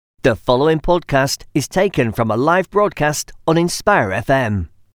The following podcast is taken from a live broadcast on Inspire FM.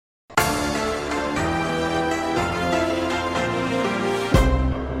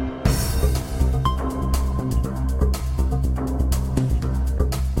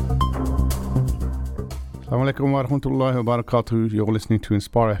 Assalamu alaikum wa rahmatullahi wa barakatuh. You're listening to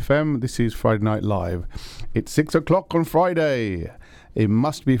Inspire FM. This is Friday Night Live. It's 6 o'clock on Friday. It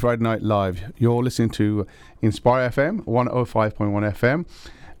must be Friday Night Live. You're listening to Inspire FM, 105.1 FM.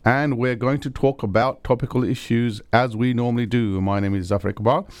 And we're going to talk about topical issues as we normally do. My name is Zafar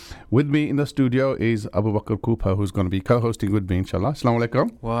Iqbal. With me in the studio is Abu Bakr Cooper, who's going to be co-hosting with me, inshallah. Assalamu alaikum.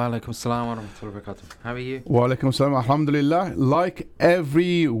 Wa alaikum assalam wa rahmatullahi wa barakatuh. How are you? Wa alaikum assalam. Alhamdulillah. Like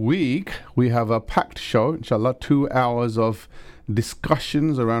every week, we have a packed show, inshallah, 2 hours of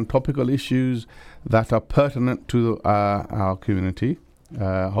discussions around topical issues that are pertinent to our community.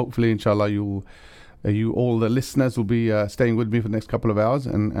 Hopefully, inshallah, you all the listeners will be staying with me for the next couple of hours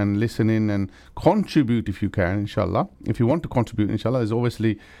and listen in and contribute if you can, inshallah. If you want to contribute, inshallah, there's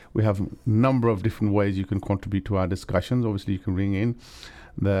obviously, we have a number of different ways you can contribute to our discussions. Obviously, you can ring in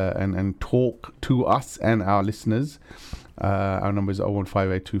and talk to us and our listeners. Our number is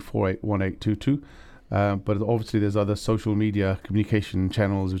 01582481822. But obviously, there's other social media communication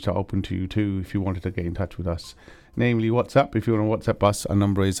channels which are open to you too if you wanted to get in touch with us. Namely, WhatsApp. If you want to WhatsApp us, our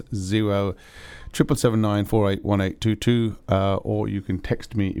number is 07779481822, or you can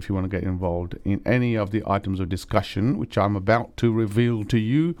text me if you want to get involved in any of the items of discussion which I'm about to reveal to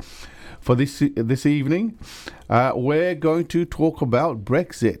you for this evening. We're going to talk about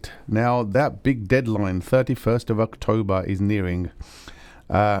Brexit. Now, that big deadline, 31st of October, is nearing.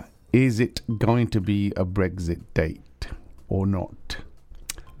 Is it going to be a Brexit date or not?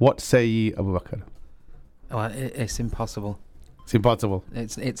 What say ye, Abu Bakr? Well, it's impossible. It's impossible.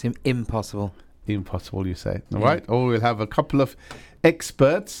 It's impossible. Impossible, you say. All right. Or we'll have a couple of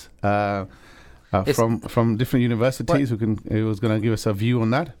experts from different universities who's going to give us a view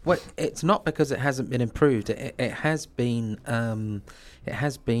on that. Well, it's not because it hasn't been improved. It has been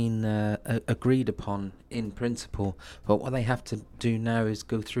agreed upon in principle. But what they have to do now is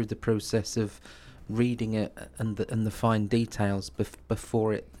go through the process of reading it and the fine details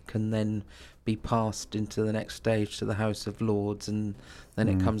before it can then be passed into the next stage to the House of Lords, and then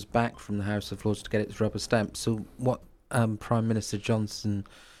it comes back from the House of Lords to get its rubber stamp. So what Prime Minister Johnson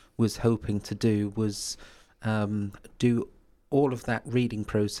was hoping to do was do all of that reading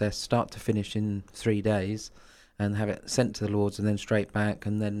process start to finish in 3 days and have it sent to the Lords and then straight back,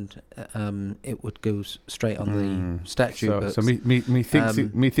 and then it would go straight on the statute books. So me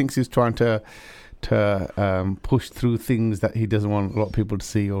thinks he's trying to push through things that he doesn't want a lot of people to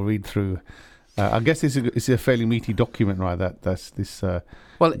see or read through. I guess it's a fairly meaty document, right? That's this. Well,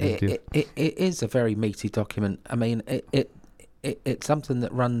 it is a very meaty document. I mean, it's something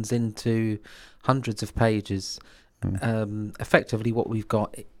that runs into hundreds of pages. Effectively, what we've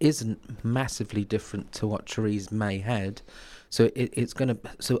got isn't massively different to what Theresa May had. So it's going to.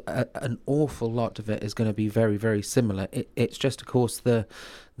 So an awful lot of it is going to be very, very similar. It's just, of course,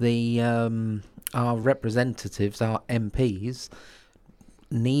 our representatives, our MPs,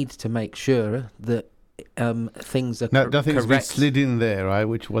 need to make sure that things are correct. Nothing's been slid in there, right?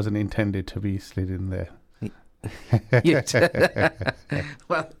 Which wasn't intended to be slid in there. I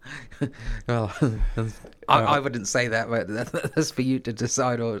wouldn't say that, but that's for you to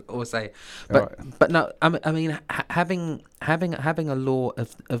decide or say. But no, I mean, having a law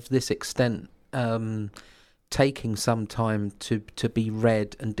of this extent, taking some time to be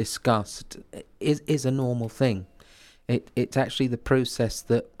read and discussed is a normal thing. It's actually the process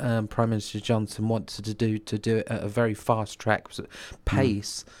that Prime Minister Johnson wanted to do it at a very fast track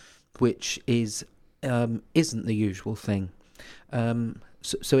pace, which is isn't the usual thing.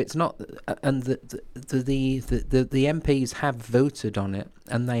 So it's not, and the MPs have voted on it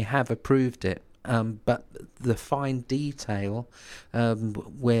and they have approved it. But the fine detail,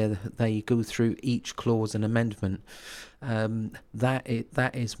 where they go through each clause and amendment,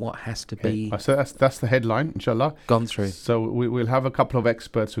 that is what has to be. So that's the headline, inshallah. Gone through. So we'll have a couple of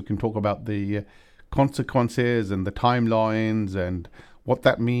experts who can talk about the consequences and the timelines and what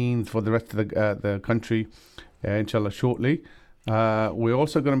that means for the rest of the country, inshallah, shortly. We're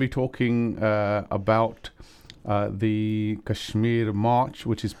also going to be talking about the Kashmir March,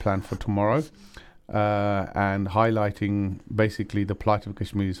 which is planned for tomorrow, and highlighting basically the plight of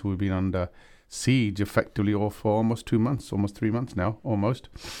Kashmiris who have been under siege effectively for almost 2 months, almost 3 months now, almost.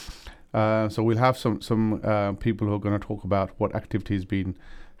 So we'll have some people who are going to talk about what activities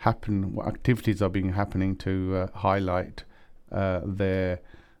are being happening to highlight their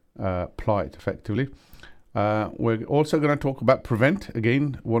plight effectively. We're also going to talk about Prevent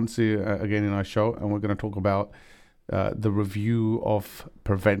again, again in our show, and we're going to talk about the review of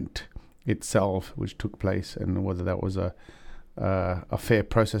Prevent itself, which took place, and whether that was a fair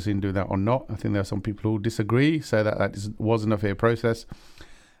process in doing that or not. I think there are some people who disagree, say that wasn't a fair process,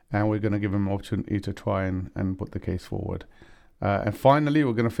 and we're going to give them an opportunity to try and put the case forward. And finally,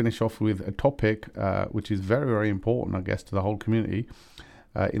 we're going to finish off with a topic which is very, very important, I guess, to the whole community.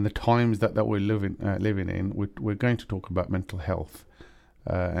 In the times that we're living in, we're going to talk about mental health.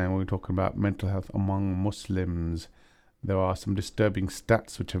 And we're talking about mental health among Muslims. There are some disturbing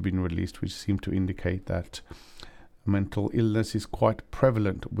stats which have been released which seem to indicate that mental illness is quite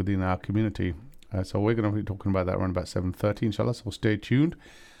prevalent within our community. So we're going to be talking about that around about 7:30, inshallah, so stay tuned.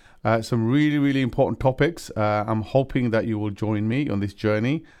 Some really, really important topics. I'm hoping that you will join me on this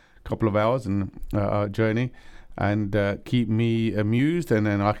journey, couple of hours and journey, and keep me amused, and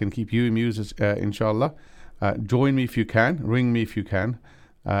then I can keep you amused, inshallah. Join me if you can, ring me if you can,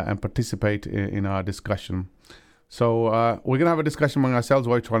 and participate in our discussion. So we're going to have a discussion among ourselves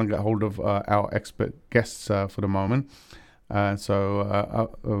while we're trying to get hold of our expert guests for the moment. So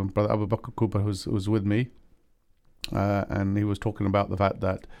Brother Abu Bakr Cooper, who's with me, and he was talking about the fact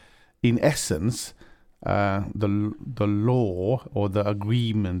that in essence, the law or the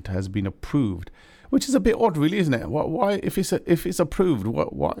agreement has been approved, which is a bit odd, really, isn't it? Why, if it's approved,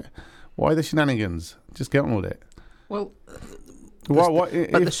 why the shenanigans? Just get on with it. Well,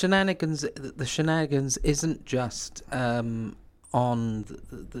 the shenanigans isn't just on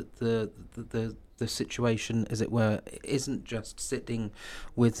the situation, as it were. It isn't just sitting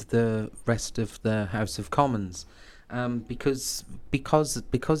with the rest of the House of Commons. Because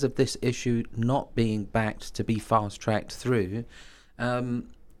of this issue not being backed to be fast-tracked through,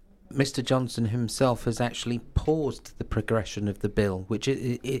 Mr. Johnson himself has actually paused the progression of the bill, which,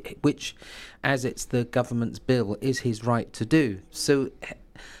 as it's the government's bill, is his right to do. So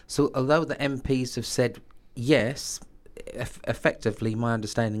although the MPs have said yes, effectively, my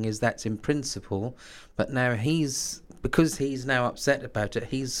understanding is that's in principle, but now because he's now upset about it,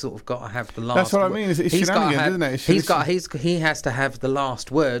 he's sort of got to have the last. That's what I mean. It's shenanigans, isn't it? He has to have the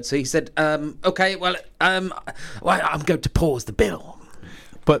last word. So he said, "Okay, well, I'm going to pause the bill."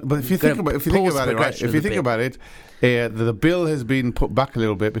 But if you think about it, the bill has been put back a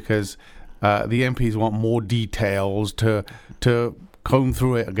little bit because the MPs want more details to comb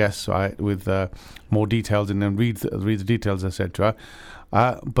through it, I guess, right, with more details and then read the details, etc.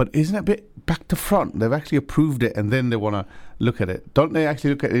 But isn't it a bit back to front? They've actually approved it and then they want to look at it. Don't they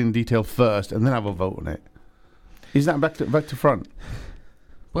actually look at it in detail first and then have a vote on it? Isn't that back to front?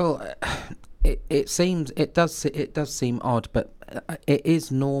 Well, it does seem odd, but it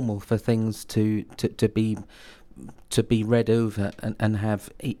is normal for things to be read over and have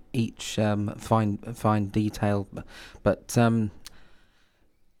each fine detail. But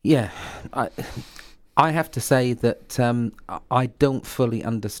I have to say that I don't fully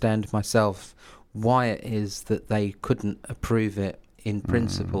understand myself why it is that they couldn't approve it in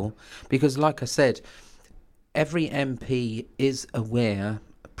principle, because, like I said, every MP is aware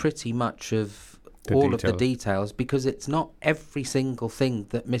pretty much of of the details, because it's not every single thing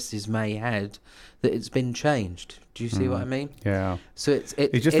that Mrs. May had that it's been changed. Do you see what I mean? Yeah. So it's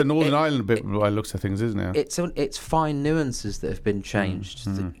just the Northern Ireland bit by the looks of things, isn't it? It's fine nuances that have been changed.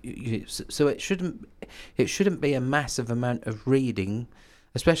 So it shouldn't be a massive amount of reading,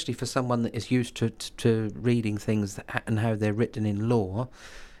 especially for someone that is used to reading things and how they're written in law,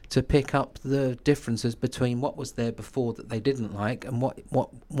 to pick up the differences between what was there before that they didn't like and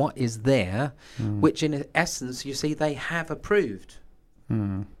what is there, which in essence, you see, they have approved,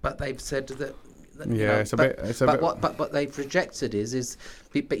 but they've said that. What they've rejected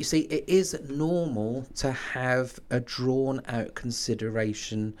but you see, it is normal to have a drawn out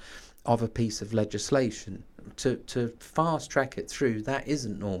consideration of a piece of legislation. To fast track it through, that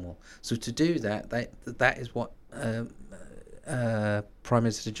isn't normal. So to do that is what Prime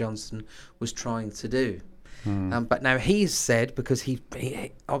Minister Johnson was trying to do. But now he's said, because he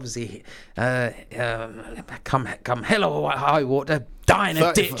obviously come hell or high water, die in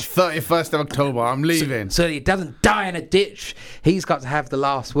a ditch. 31st of October, I'm leaving. So he doesn't die in a ditch. He's got to have the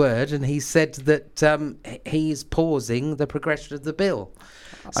last word, and he said that he's pausing the progression of the bill.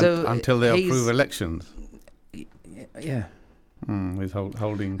 So until they approve elections. Yeah. He's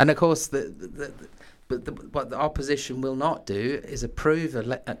holding. And of course, what the opposition will not do is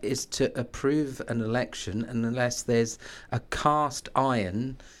to approve an election, and unless there's a cast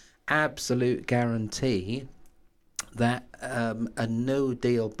iron absolute guarantee that a no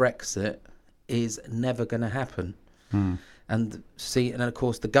deal Brexit is never going to happen. and of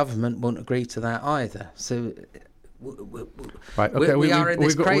course the government won't agree to that either. So right, okay, we are in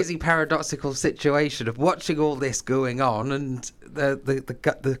this crazy paradoxical situation of watching all this going on, and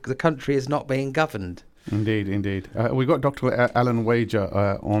the country is not being governed. Indeed. We've got Dr. Alan Wager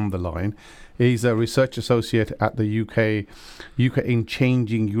on the line. He's a research associate at the UK in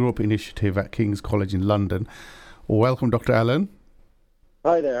Changing Europe initiative at King's College in London. Welcome, Dr. Alan.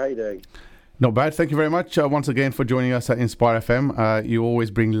 Hi there, how are you doing? Not bad, thank you very much once again for joining us at Inspire FM. You always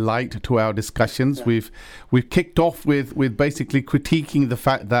bring light to our discussions. Yeah. We've kicked off with basically critiquing the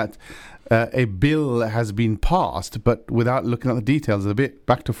fact that a bill has been passed, but without looking at the details, a bit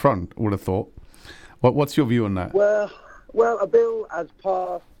back to front, I would have thought. What's your view on that? Well, a bill has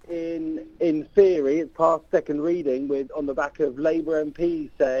passed in theory. It's passed second reading on the back of Labour MPs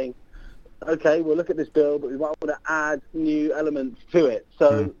saying, okay, we'll look at this bill, but we might want to add new elements to it.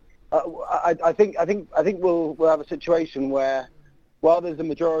 So. I think we'll have a situation where, while there's a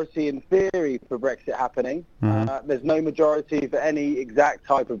majority in theory for Brexit happening, there's no majority for any exact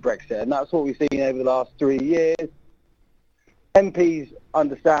type of Brexit, and that's what we've seen over the last 3 years. MPs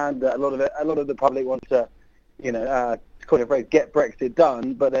understand that a lot of the public want to, to call it a phrase, get Brexit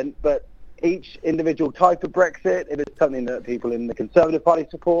done, but each individual type of Brexit, if it's something that people in the Conservative Party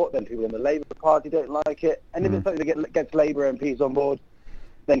support, then people in the Labour Party don't like it, and if it's something that gets Labour MPs on board,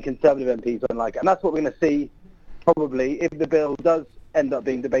 then Conservative MPs don't like it. And that's what we're going to see probably if the bill does end up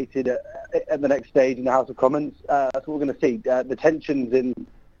being debated at the next stage in the House of Commons. That's what we're going to see. The tensions in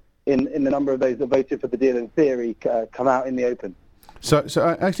the number of those that voted for the deal in theory come out in the open. So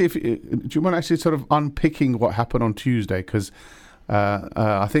actually, do you mind actually sort of unpicking what happened on Tuesday? Because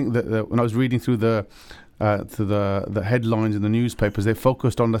I think that when I was reading through the headlines in the newspapers, they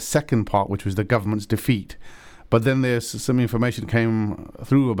focused on the second part, which was the government's defeat. But then there's some information came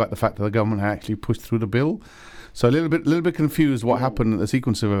through about the fact that the government had actually pushed through the bill. So a little bit confused what happened in the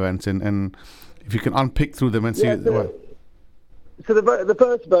sequence of events, and if you can unpick through them and see. So the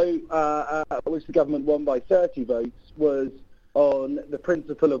first vote, which the government won by 30 votes, was on the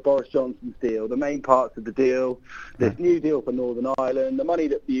principle of Boris Johnson's deal, the main parts of the deal, this new deal for Northern Ireland, the money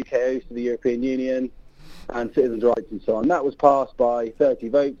that the UK owes to the European Union, and citizens' rights and so on. That was passed by 30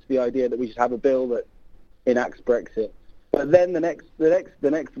 votes. The idea that we should have a bill that enacts Brexit. But then the next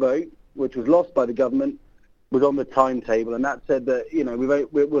vote, which was lost by the government, was on the timetable, and that said that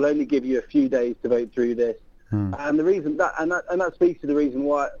we'll only give you a few days to vote through this. And the reason that speaks to the reason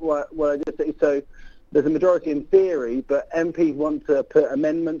why I just say so. There's a majority in theory, but MPs want to put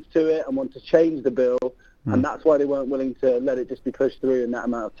amendments to it and want to change the bill, and that's why they weren't willing to let it just be pushed through in that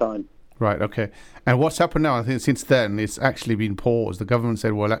amount of time. Right. Okay. And what's happened now? I think since then it's actually been paused. The government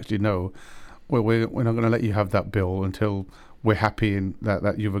said, well, actually no. Well, we're not going to let you have that bill until we're happy in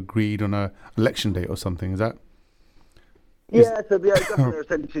that you've agreed on a election date or something. Is that? Yeah, so the government are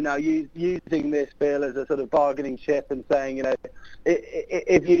essentially now using this bill as a sort of bargaining chip and saying,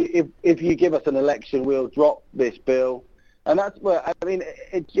 if you give us an election, we'll drop this bill. And that's where, I mean,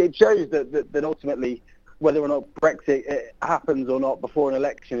 it shows that ultimately whether or not Brexit happens or not before an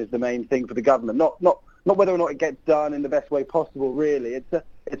election is the main thing for the government. Not whether or not it gets done in the best way possible, really.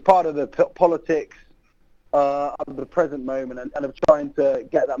 It's part of the politics of the present moment and of trying to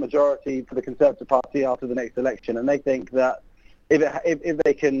get that majority for the Conservative Party after the next election. And they think that if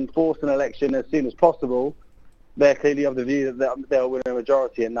they can force an election as soon as possible, they're clearly of the view that they'll win a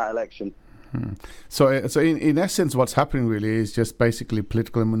majority in that election. So in essence, what's happening really is just basically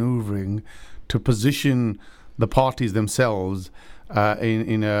political maneuvering to position the parties themselves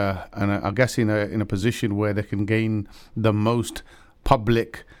in a position where they can gain the most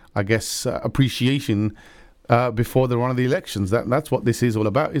public, appreciation before the run of the elections. That's what this is all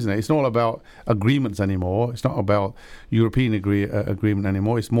about, isn't it? It's not all about agreements anymore. It's not about European agreement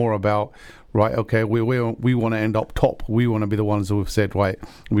anymore. It's more about, right, okay, we want to end up top. We want to be the ones who have said, right,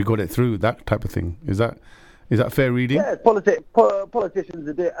 we got it through, that type of thing. Is that fair reading? Yeah, politicians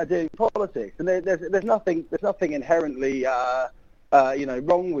are doing politics, and there's nothing inherently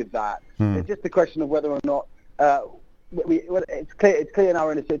wrong with that. It's just a question of whether or not it's clear now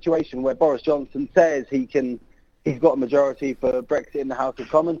we're in a situation where Boris Johnson says he's got a majority for Brexit in the House of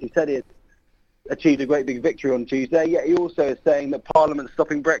Commons. He said he achieved a great big victory on Tuesday. Yet he also is saying that Parliament's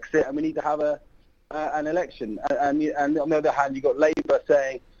stopping Brexit and we need to have an election. And on the other hand, you've got Labour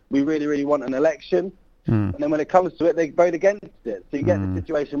saying we really, really want an election. And then when it comes to it, they vote against it. So you get the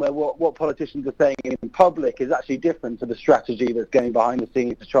situation where what politicians are saying in public is actually different to the strategy that's going behind the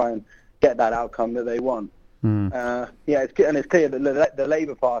scenes to try and get that outcome that they want. It's clear that the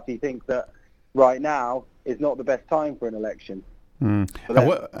Labour Party thinks that right now is not the best time for an election. And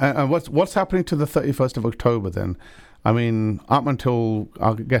what's happening to the 31st of October then? I mean, up until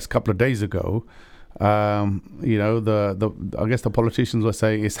I guess a couple of days ago, I guess the politicians were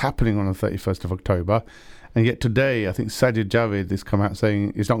saying it's happening on the 31st of October, and yet today I think Sajid Javid has come out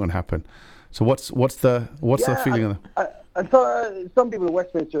saying it's not going to happen. So what's the feeling? And so some people in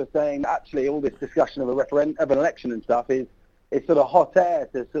Westminster are saying actually all this discussion of an election and stuff is sort of hot air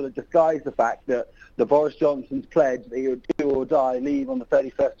to sort of disguise the fact that the Boris Johnson's pledge that he would do or die leave on the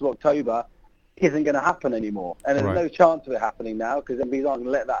 31st of October isn't going to happen anymore, and there's no chance of it happening now because MPs aren't going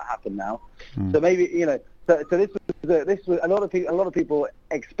to let that happen now. So maybe so this was a lot of people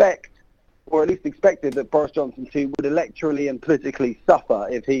expect, or at least expected, that Boris Johnson too would electorally and politically suffer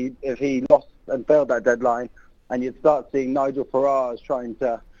if he lost and failed that deadline, and you'd start seeing Nigel Farage trying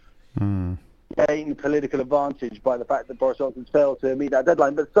to gain political advantage by the fact that Boris Johnson's failed to meet that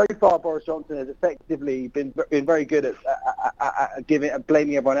deadline. But so far, Boris Johnson has effectively been very good at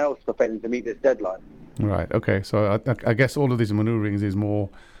blaming everyone else for failing to meet this deadline. Right. Okay. So I guess all of these manoeuvrings is more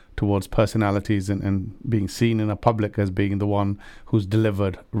towards personalities and being seen in a public as being the one who's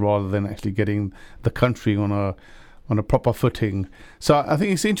delivered, rather than actually getting the country on a proper footing. So I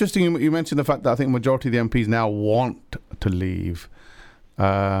think it's interesting you mentioned the fact that I think majority of the MPs now want to leave.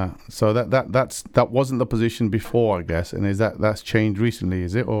 So that wasn't the position before, I guess, and that's changed recently,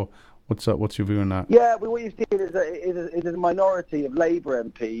 is it, or what's your view on that? Yeah, well, what you've seen is a minority of Labour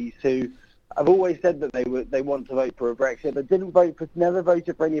MPs who have always said that they want to vote for a Brexit, but never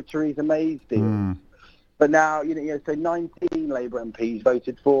voted for any of Theresa May's deals. But now, so 19 Labour MPs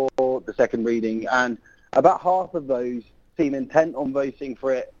voted for the second reading, and about half of those seem intent on voting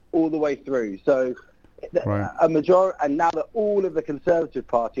for it all the way through. So. Right. A majority, and now that all of the Conservative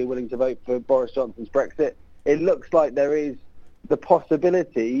Party are willing to vote for Boris Johnson's Brexit, it looks like there is the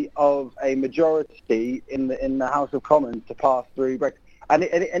possibility of a majority in the House of Commons to pass through Brexit. And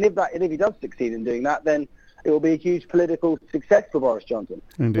if he does succeed in doing that, then it will be a huge political success for Boris Johnson.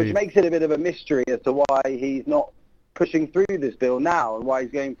 Indeed. Which makes it a bit of a mystery as to why he's not pushing through this bill now and why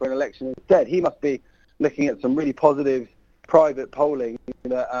he's going for an election instead. He must be looking at some really positive private polling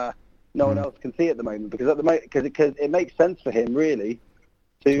that no one else can see at the moment, because it makes sense for him really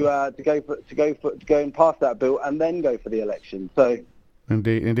to go and pass that bill and then go for the election. So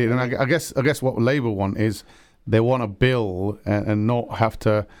indeed, and I guess what Labour want is they want a bill and not have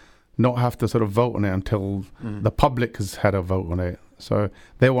to sort of vote on it until the public has had a vote on it. So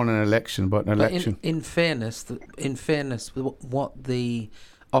they want an election, but an election. In fairness, what the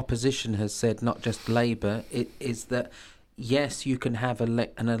opposition has said, not just Labour, is that. Yes, you can have an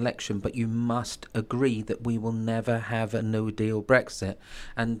election, but you must agree that we will never have a no-deal Brexit.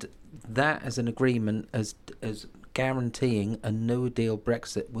 And that as an agreement, as guaranteeing a no-deal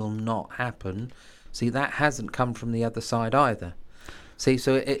Brexit will not happen. See, that hasn't come from the other side either. See,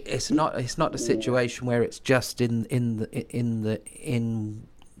 so it's not a situation where it's just in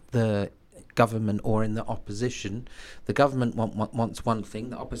the government or in the opposition. The government wants one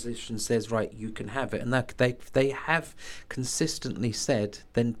thing, the opposition says, right, you can have it, and they have consistently said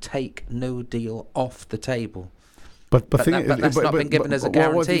then take no deal off the table. But that's not been given as a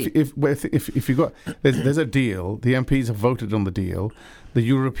guarantee. If you got there's a deal, the MPs have voted on the deal. The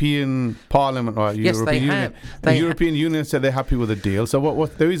European Parliament or European Union, the European Union said they're happy with the deal. So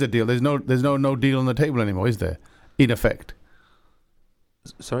what there is a deal. There's no deal on the table anymore, is there? In effect.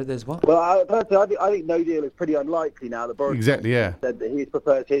 Sorry, there's what? Well, personally, I think no deal is pretty unlikely now that Boris said that he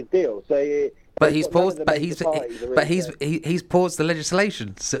prefers his deal. So, he's paused the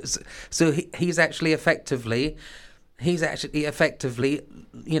legislation. So he's actually effectively,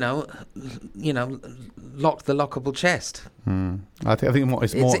 locked the lockable chest. I think it's more.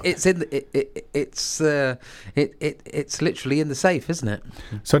 It's literally in the safe, isn't it?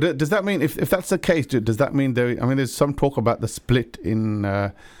 So does that mean if that's the case? Does that mean there's some talk about the split in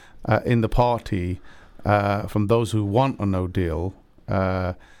the party from those who want a no deal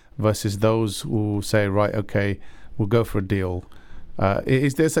versus those who say, right, okay, we'll go for a deal.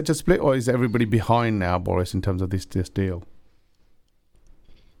 Is there such a split, or is everybody behind now, Boris, in terms of this deal?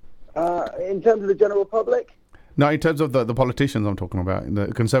 In terms of the general public? No, in terms of the politicians I'm talking about, in the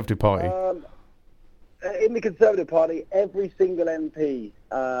Conservative Party. In the Conservative Party, every single MP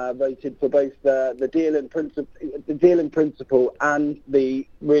voted for both the deal in principle and the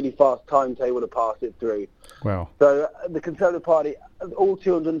really fast timetable to pass it through. Wow. So the Conservative Party, all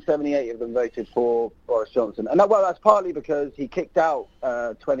 278 of them voted for Boris Johnson. And that's partly because he kicked out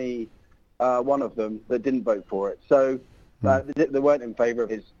 21 of them that didn't vote for it. So they weren't in favour of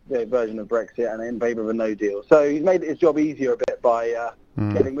his version of Brexit and in favour of a no deal. So he's made his job easier a bit by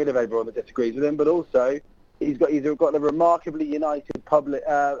getting rid of everyone that disagrees with him, but also he's got a remarkably united public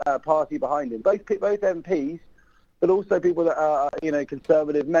party behind him. Both MPs but also people that are,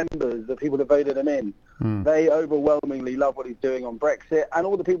 conservative members, the people that voted him in. They overwhelmingly love what he's doing on Brexit, and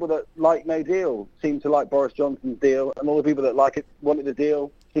all the people that like no deal seem to like Boris Johnson's deal, and all the people that wanted the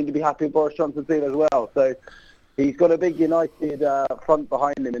deal seem to be happy with Boris Johnson's deal as well. So he's got a big united front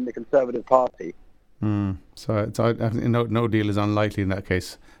behind him in the Conservative Party. So I think no deal is unlikely in that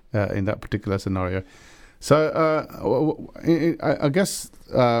case, in that particular scenario. So I guess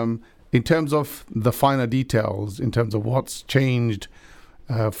in terms of the finer details, in terms of what's changed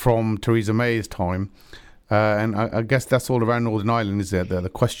from Theresa May's time, and I guess that's all around Northern Ireland, is there? The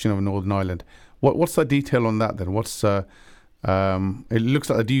question of Northern Ireland. What's the detail on that then? It looks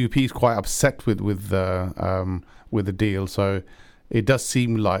like the DUP is quite upset with the deal. So it does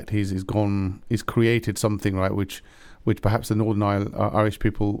seem like he's created something, right, which perhaps the Northern Irish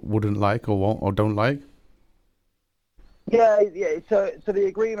people wouldn't like or don't like. Yeah. So the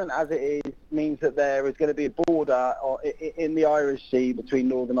agreement, as it is, means that there is going to be a border in the Irish Sea between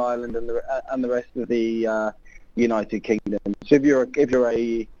Northern Ireland and the rest of the United Kingdom. So if you're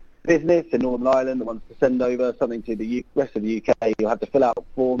a business in Northern Ireland that wants to send over something to the rest of the UK, you'll have to fill out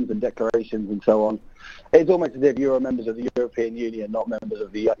forms and declarations and so on. It's almost as if you're members of the European Union, not members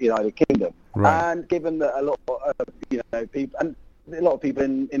of the United Kingdom. Right. And given that a lot of people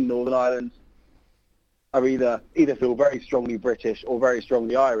in Northern Ireland are either feel very strongly British or very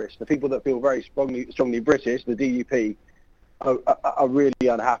strongly Irish. The people that feel very strongly British, the DUP, are really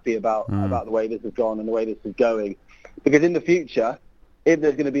unhappy about the way this has gone and the way this is going. Because in the future, if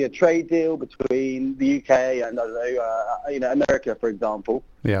there's going to be a trade deal between the UK and America, for example,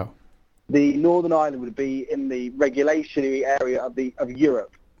 the Northern Ireland would be in the regulatory area of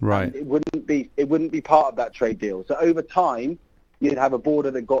Europe. Right. And it wouldn't be part of that trade deal. So over time, you'd have a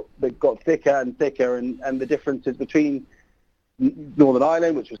border that got thicker and thicker, and the differences between Northern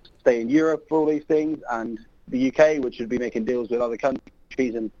Ireland, which would stay in Europe for all these things, and the UK, which would be making deals with other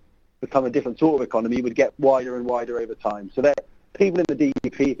countries and become a different sort of economy, would get wider and wider over time. So people in the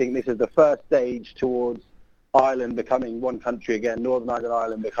DUP think this is the first stage towards Ireland becoming one country again, Northern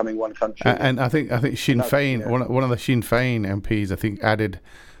Ireland becoming one country. And I think Sinn Féin, one of the Sinn Féin MPs, I think, added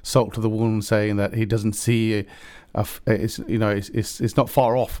salt to the wound, saying that he doesn't see it's not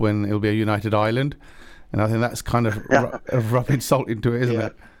far off when it'll be a united Ireland, and I think that's kind of rubbing salt into it, isn't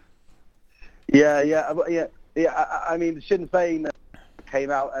it? Yeah. I mean, Sinn Féin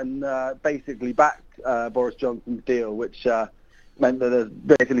came out and basically backed Boris Johnson's deal, which meant that there's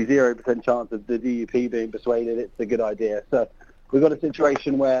basically 0% chance of the DUP being persuaded it's a good idea. So we've got a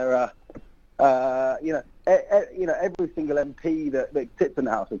situation where every single MP that sits in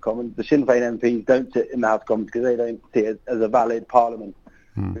the House of Commons, the Sinn Féin MPs don't sit in the House of Commons because they don't see it as a valid parliament,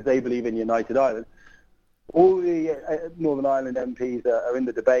 because they believe in United Ireland. All the Northern Ireland MPs are in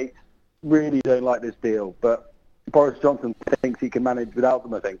the debate, really don't like this deal, but Boris Johnson thinks he can manage without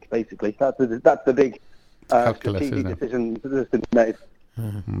them, I think, basically. That's the big strategic decision that's been made.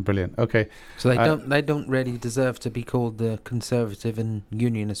 Brilliant. Okay. So they don't really deserve to be called the Conservative and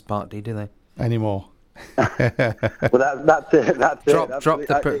Unionist Party, do they? Anymore. Well, that's it.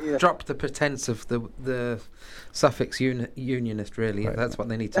 Drop the pretense of the suffix unionist. Really, right. That's what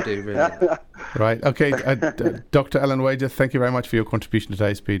they need to do. Really. Right. Okay. Dr. Alan Wager, thank you very much for your contribution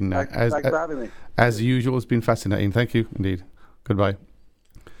today. It's been thanks for having me. As usual, it's been fascinating. Thank you indeed. Goodbye.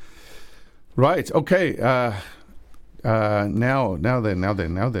 Right. Okay. Now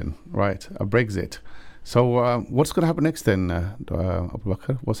then. Right. A Brexit. So what's going to happen next then, Abu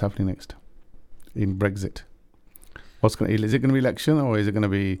Bakr? What's happening next in Brexit? Is it going to be election, or is it going to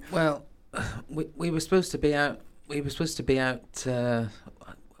be? Well, we were supposed to be out.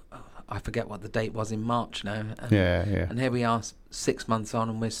 I forget what the date was, in March now. And, yeah. And here we are, 6 months on,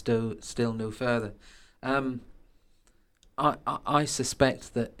 and we're still no further. I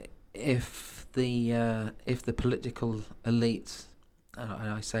suspect that if the political elites, and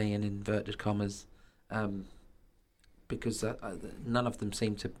I say in inverted commas, because none of them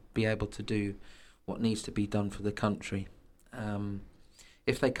seem to be able to do what needs to be done for the country.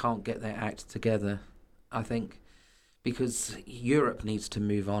 If they can't get their act together, I think, because Europe needs to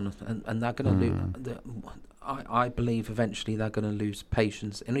move on, and they're going to lose. I believe eventually they're going to lose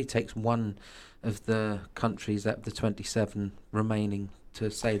patience. It only takes one of the countries out of the 27 remaining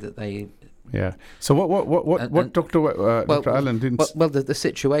to say that they. Yeah. So what Dr. Allen didn't. Well, the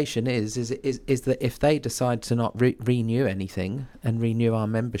situation is that if they decide to not renew anything and renew our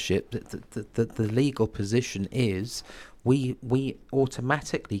membership, the legal position is we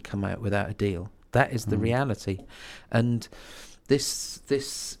automatically come out without a deal. That is the reality, and this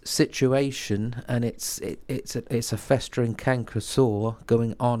situation, and it's a festering canker sore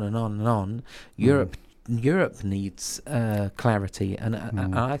going on and on and on. Europe Europe needs clarity, and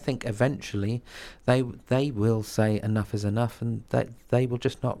I think eventually they will say enough is enough, and that they will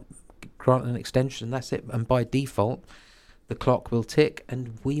just not grant an extension. That's it, and by default, the clock will tick,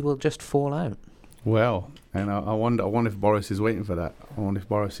 and we will just fall out. Well, and I wonder if Boris is waiting for that. I wonder if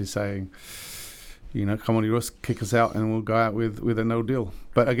Boris is saying, come on, you just kick us out and we'll go out with a no deal.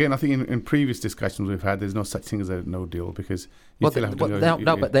 But again, I think in previous discussions we've had, there's no such thing as a no deal, because you still have to go.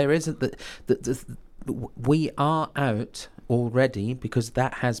 No, but there isn't. We are out already because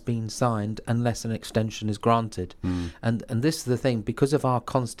that has been signed unless an extension is granted. And this is the thing, because of our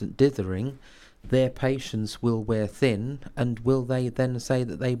constant dithering, their patience will wear thin, and will they then say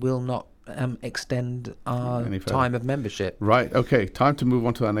that they will not extend our time of membership? Right. Okay. Time to move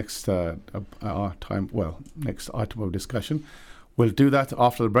on to our next next item of discussion. We'll do that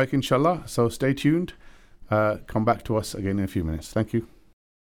after the break, inshallah. So stay tuned. Come back to us again in a few minutes. Thank you.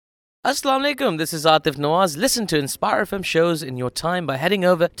 Assalamu alaikum, this is Atif Nawaz. Listen to Inspire FM shows in your time by heading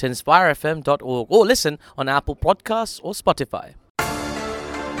over to inspirefm.org or listen on Apple Podcasts or Spotify.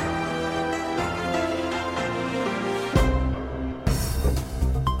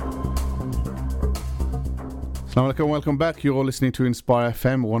 Assalamu alaikum, welcome back. You're listening to Inspire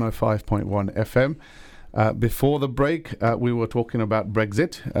FM 105.1 FM. Before the break, we were talking about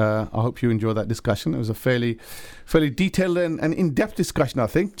Brexit. I hope you enjoyed that discussion. It was a fairly detailed and in-depth discussion, I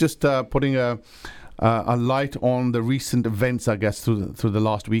think, just putting a light on the recent events, I guess, through the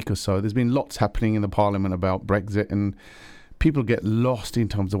last week or so. There's been lots happening in the Parliament about Brexit, and people get lost in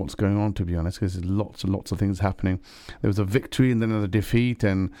terms of what's going on, to be honest, because there's lots and lots of things happening. There was a victory and then a defeat,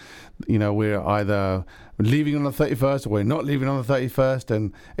 and we're either leaving on the 31st or we're not leaving on the 31st,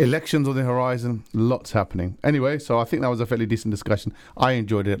 and elections on the horizon, lots happening. Anyway, so I think that was a fairly decent discussion. I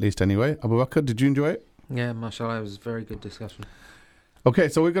enjoyed it, at least anyway. Abu Bakr, did you enjoy it? Yeah, mashallah, it was a very good discussion. Okay,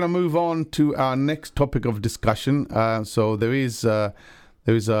 so we're going to move on to our next topic of discussion. So there is a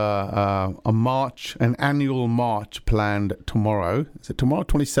march, an annual march planned tomorrow. Is it tomorrow?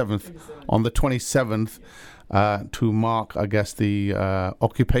 27th. On the 27th, to mark, I guess, the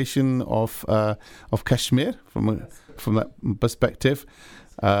occupation of Kashmir from that perspective.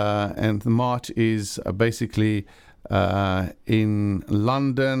 And the march is basically in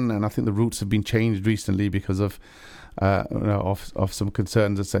London, and I think the routes have been changed recently because of some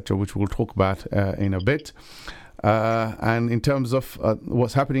concerns, etc., which we'll talk about in a bit. And in terms of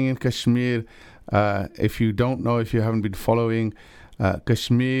what's happening in Kashmir, if you don't know, if you haven't been following,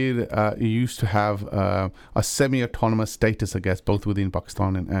 Kashmir used to have a semi-autonomous status, I guess, both within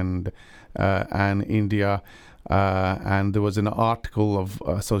Pakistan and India. And there was an article of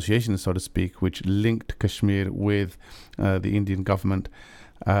association, so to speak, which linked Kashmir with the Indian government.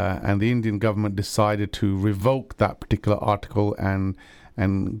 And the Indian government decided to revoke that particular article and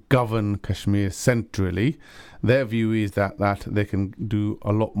govern Kashmir centrally. Their view is that they can do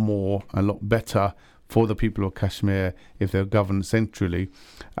a lot more, a lot better for the people of Kashmir if they're governed centrally,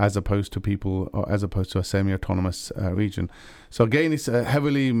 as opposed to a semi-autonomous region. So again, it's a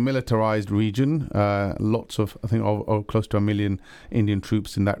heavily militarized region. Lots of, I think, close to 1 million Indian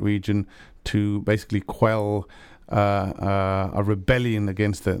troops in that region to basically quell a rebellion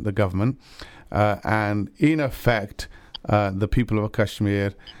against the government. And in effect, the people of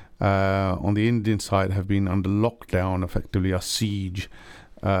Kashmir on the Indian side have been under lockdown, effectively a siege,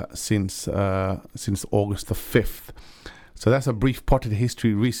 since August the 5th. So that's a brief potted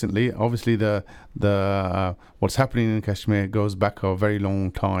history recently. Obviously, the what's happening in Kashmir goes back a very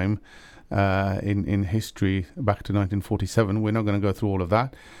long time in history, back to 1947. We're not going to go through all of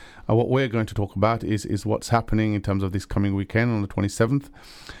that. What we're going to talk about is what's happening in terms of this coming weekend on the 27th.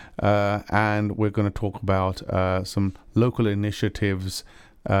 And we're going to talk about some local initiatives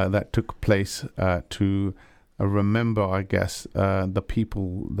that took place to remember, I guess, the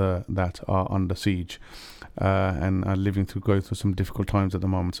people that are under siege and are going through some difficult times at the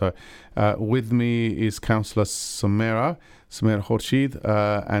moment. So with me is Councillor Sumaira Khorshid,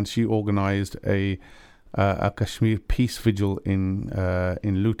 and she organised a Kashmir Peace Vigil in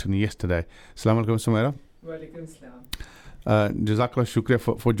Luton yesterday. Assalamu alaikum, Sumaira. Walaikum salam. Jazakallah shukriya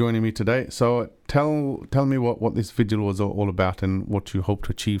for joining me today. So tell me what this vigil was all about and what you hope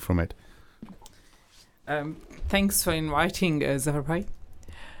to achieve from it. Thanks for inviting Zahar Bhai.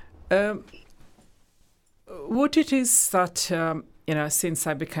 What it is that since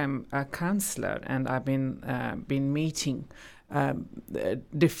I became a councillor and I've been meeting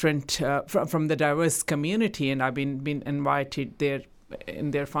different from the diverse community, and I've been invited there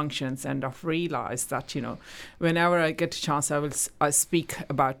in their functions, and I've realized that, whenever I get a chance, I speak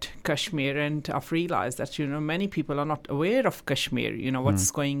about Kashmir, and I've realized that, many people are not aware of Kashmir,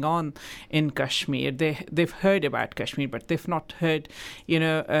 what's going on in Kashmir. They've heard about Kashmir, but they've not heard,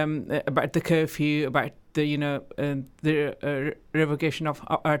 about the curfew, about the revocation of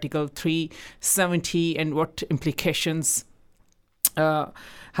Article 370 and what implications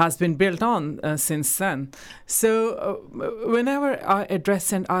has been built on since then. So whenever I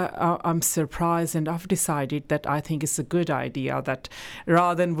address, and I'm surprised, and I've decided that I think it's a good idea that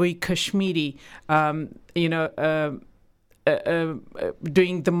rather than we Kashmiri, doing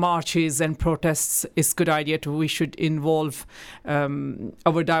the marches and protests, it's a good idea we should involve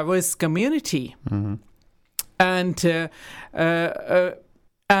our diverse community. Mm-hmm. And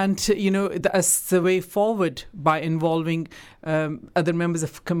that's the way forward, by involving other members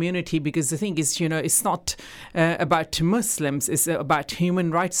of community, because the thing is, it's not about Muslims, it's about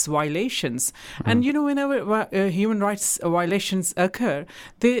human rights violations. And, whenever human rights violations occur,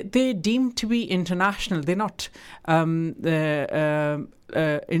 they're deemed to be international. They're not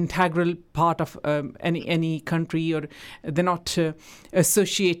integral part of any country, or they're not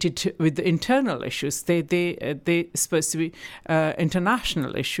associated with the internal issues. They're supposed to be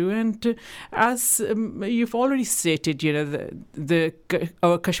international issue. And as you've already stated,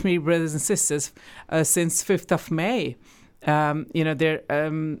 our Kashmiri brothers and sisters, since 5th of May, their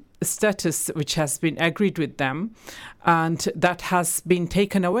status, which has been agreed with them, and that has been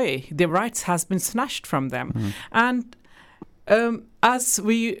taken away. Their rights has been snatched from them. And as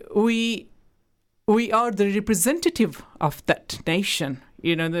we are the representative of that nation,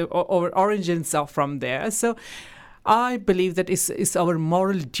 our origins are from there. So I believe that it's our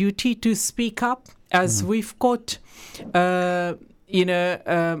moral duty to speak up, as we've got, we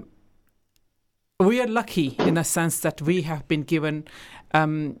are lucky in a sense that we have been given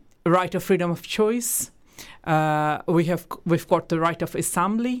right of freedom of choice. We've got the right of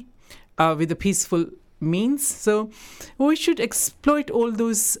assembly with a peaceful means. So we should exploit all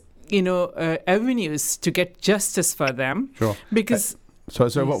those avenues to get justice for them. Sure. Because so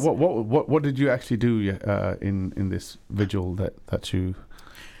what did you actually do in this vigil that you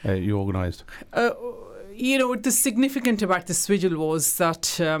organised? What's significant about this vigil was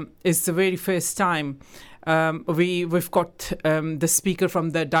that it's the very first time we've got the speaker from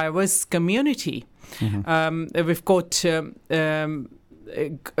the diverse community. We've got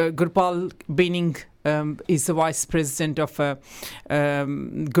Gurpal Bening is the vice president of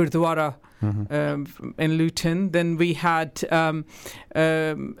Gurdwara in Luton. Then we had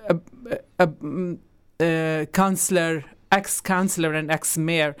ex-councillor and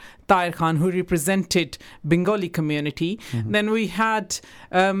ex-mayor Tahir Khan, who represented Bengali community. Then we had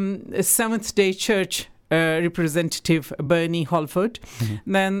Seventh-day Church representative Bernie Holford.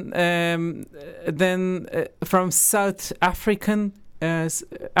 Then from South African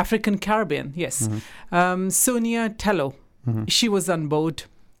Caribbean, yes, Sonia Tello. She was on board.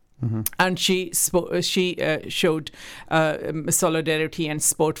 And she showed solidarity and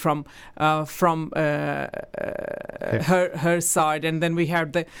support from her side. And then we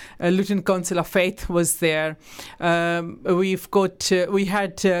had the Luton Council of Faith was there. We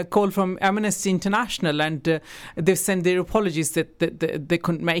had a call from Amnesty International, and they sent their apologies that they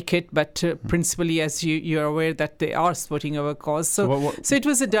couldn't make it, but principally, as you're aware, that they are supporting our cause. So it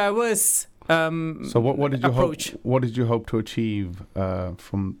was a diverse so what did you approach. What did you hope to achieve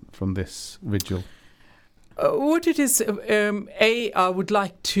from this vigil? What it is, I would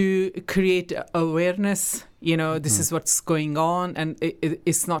like to create awareness. This is what's going on, and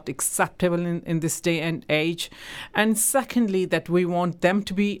it's not acceptable in this day and age. And secondly, that we want them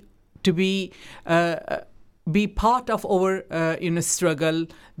to be part of our struggle.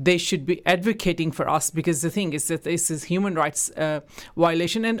 They should be advocating for us, because the thing is that this is human rights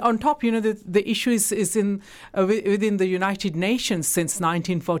violation. And on top, the issue is in within the United Nations since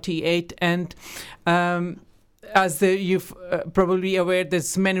 1948, and as you've probably aware,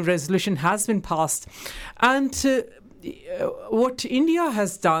 there's many resolution has been passed. And what India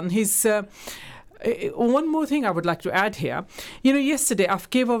has done is one more thing I would like to add here. Yesterday I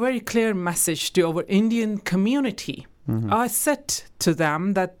gave a very clear message to our Indian community. I said to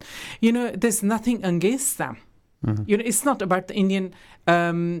them that, there's nothing against them. It's not about the Indian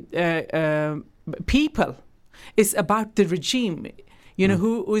people. It's about the regime,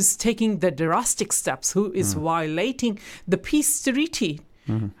 who is taking the drastic steps, who is violating the peace treaty,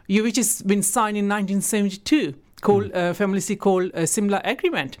 which has been signed in 1972. Famously called Simla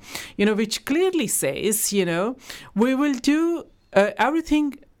Agreement, which clearly says, we will do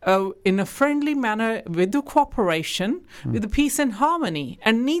everything in a friendly manner, with the cooperation, with the peace and harmony,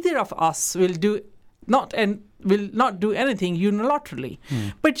 and neither of us will not do anything unilaterally.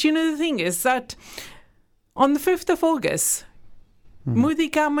 But the thing is that on the 5th of August, Modi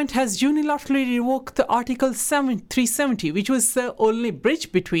government has unilaterally revoked the Article 370, which was the only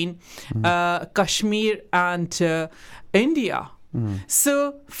bridge between Kashmir and India.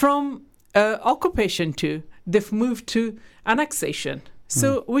 So from occupation they've moved to annexation.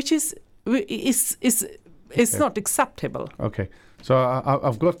 So which is not acceptable. Okay. So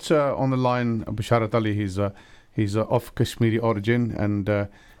I've got on the line Basharat Ali. He's of Kashmiri origin, and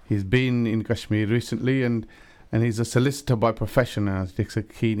he's been in Kashmir recently, and he's a solicitor by profession, and he takes a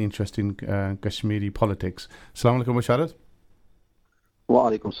keen interest in Kashmiri politics. Assalamu alaikum, Basharat. Wa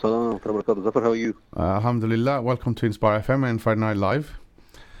alaikum salam wa barakatuh. Zafar, how are you? Alhamdulillah. Welcome to Inspire FM and Friday Night Live.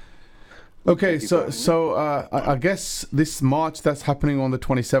 Okay, so I guess this march that's happening on the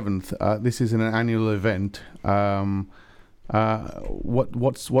 27th, this is an annual event.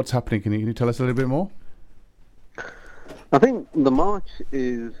 What's happening? Can you tell us a little bit more? I think the march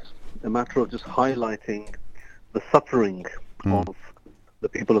is a matter of just highlighting the suffering of the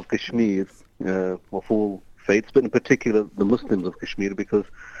people of Kashmir, of all faiths, but in particular the Muslims of Kashmir, because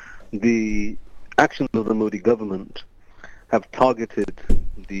the actions of the Modi government have targeted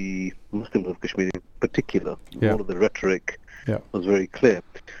the Muslims of Kashmir in particular. Yeah. All of the rhetoric Yeah. was very clear.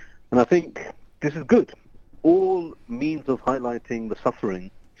 And I think this is good. All means of highlighting the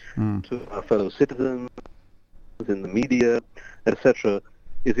suffering to our fellow citizens, in the media, etc.,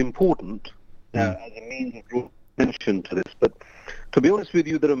 is important as a means of drawing attention to this. But to be honest with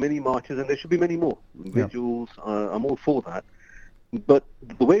you, there are many marches, and there should be many more. Vigils, I'm all for that. But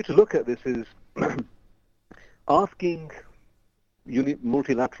the way to look at this is asking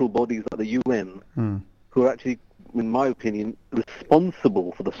multilateral bodies like the UN, who are actually, in my opinion,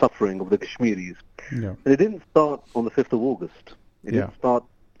 responsible for the suffering of the Kashmiris. Yeah. And it didn't start on the 5th of August. It didn't start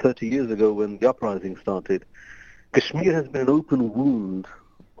 30 years ago when the uprising started. Kashmir has been an open wound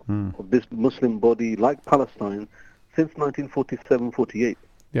of this Muslim body, like Palestine, since 1947-48.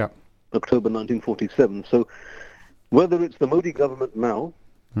 Yeah. October 1947. So whether it's the Modi government now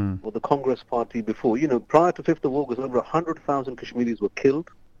or the Congress party before, prior to 5th of August, over 100,000 Kashmiris were killed,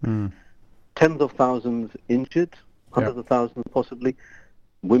 tens of thousands injured, hundreds of thousands possibly,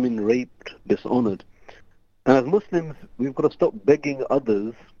 women raped, dishonored. And as Muslims, we've got to stop begging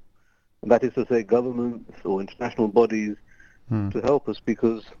others, that is to say governments or international bodies, to help us,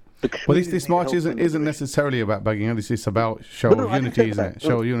 because the Kashmiris Well, this need march help in isn't the- necessarily about begging. This is about show No, of I didn't unity, say isn't that. it?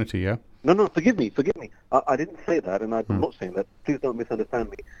 Show of unity, yeah? No, forgive me. I didn't say that, and I'm not saying that. Please don't misunderstand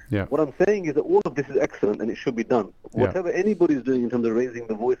me. Yeah. What I'm saying is that all of this is excellent, and it should be done. Yeah. Whatever anybody is doing in terms of raising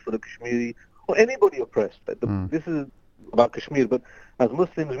the voice for the Kashmiri, or anybody oppressed, this is about Kashmir, but as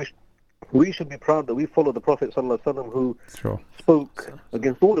Muslims, we should be proud that we follow the Prophet ﷺ, who Sure. spoke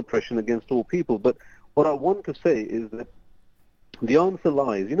against all oppression, against all people. But what I want to say is that the answer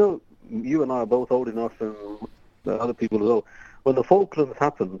lies, you and I are both old enough, and other people as well. When the Falklands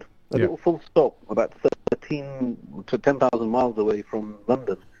happened, a little full stop about 13 to 10,000 miles away from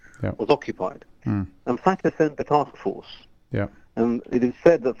London was occupied. And Thatcher sent the task force. Yeah. And it is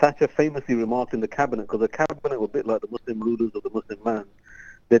said that Thatcher famously remarked in the cabinet, because the cabinet were a bit like the Muslim rulers of the Muslim man,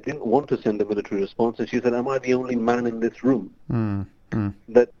 they didn't want to send a military response, and she said, am I the only man in this room?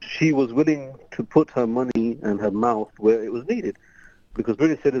 That she was willing to put her money and her mouth where it was needed, because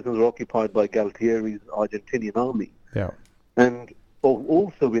British citizens were occupied by Galtieri's Argentinian army. Yeah. And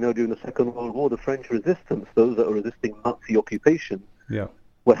also, we know during the Second World War, the French resistance, those that were resisting Nazi occupation,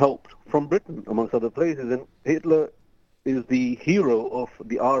 were helped from Britain, amongst other places. And Hitler is the hero of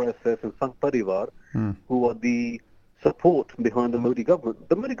the RSS and Sangh Parivar, who are the support behind the Modi government.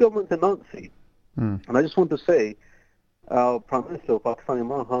 The Modi government's a Nazi. And I just want to say, our Prime Minister of Pakistan,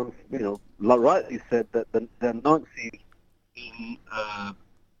 Imran Khan, rightly said that the Nazis in,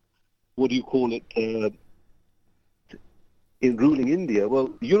 in ruling India.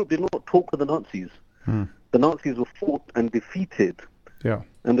 Well, Europe did not talk to the Nazis. The Nazis were fought and defeated. Yeah.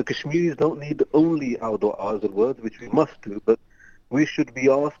 And the Kashmiris don't need only our du'as and words, which we must do, but we should be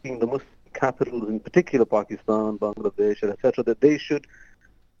asking the Muslim capitals, in particular Pakistan, Bangladesh, etc., that they should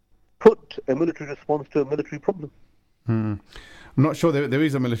put a military response to a military problem. I'm not sure there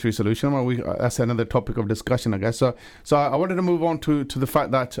is a military solution. Well, that's another topic of discussion, I guess. So I wanted to move on to the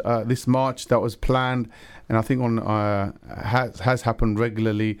fact that this march that was planned, and I think has happened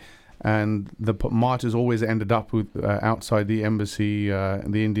regularly, and the march has always ended up with outside the embassy,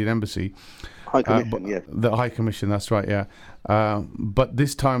 the Indian embassy. High Commission, yes. The High Commission, that's right, yeah. But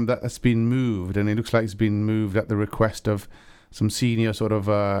this time that's been moved, and it looks like it's been moved at the request of some senior sort of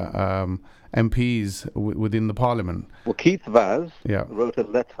MPs within the parliament. Well, Keith Vaz Yeah. wrote a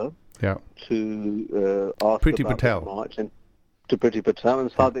letter Yeah. to ask Priti about Patel. the march, and to Priti Patel,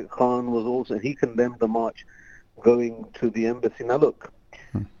 and Sadiq Khan was also, he condemned the march going to the embassy. Now look,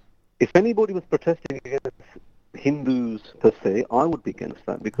 if anybody was protesting against Hindus per se, I would be against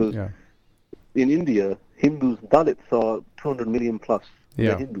that, because Yeah. in India, Hindus, Dalits are 200 million plus. Yeah.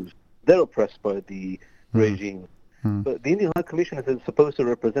 They're Hindus. They're oppressed by the regime. But the Indian High Commission is supposed to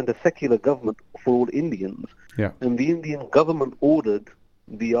represent a secular government for all Indians. Yeah. And the Indian government ordered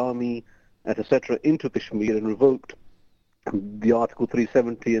the army, etc., into Kashmir and revoked the Article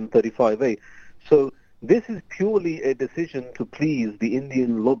 370 and 35A. So this is purely a decision to please the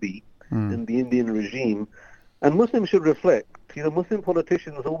Indian lobby and the Indian regime. And Muslims should reflect. Muslim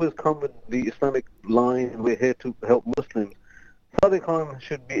politicians always come with the Islamic line, we're here to help Muslims. Sadiq Khan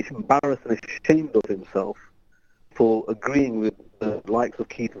should be embarrassed and ashamed of himself for agreeing with the likes of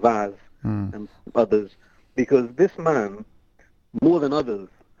Keith Vaz and others, because this man, more than others,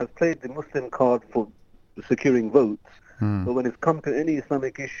 has played the Muslim card for securing votes. But when it's come to any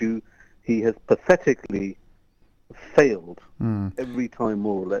Islamic issue, he has pathetically failed every time,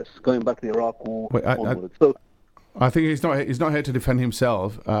 more or less, going back to the Iraq War onwards. So I think he's not here to defend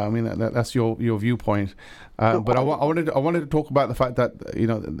himself. I mean, that's your viewpoint. But I wanted to talk about the fact that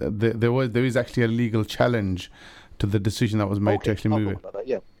there is actually a legal challenge to the decision that was made to actually move it. That,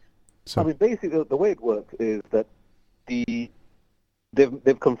 yeah. So I mean, basically, the way it works is that they've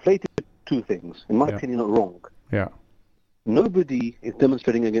conflated two things. In my opinion, are wrong. Yeah. Nobody is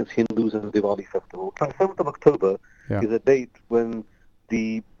demonstrating against Hindus and the Diwali festival. 27th of October is a date when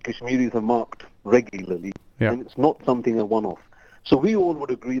the Kashmiris are marked regularly, and it's not something a one-off. So we all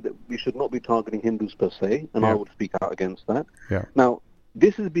would agree that we should not be targeting Hindus per se, and I would speak out against that. Yeah. Now,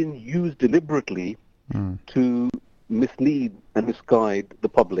 this has been used deliberately to mislead and misguide the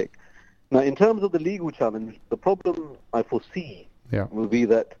public. Now, in terms of the legal challenge, the problem I foresee will be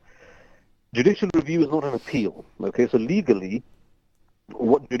that judicial review is not an appeal. Okay, so legally,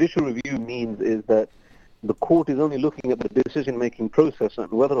 what judicial review means is that the court is only looking at the decision-making process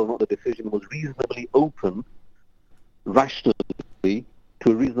and whether or not the decision was reasonably open, rationally,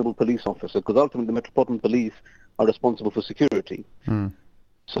 to a reasonable police officer, because ultimately the Metropolitan Police are responsible for security.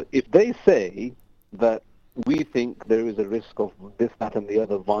 So if they say that we think there is a risk of this, that, and the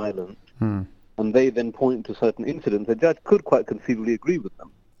other violence, and they then point to certain incidents, the judge could quite conceivably agree with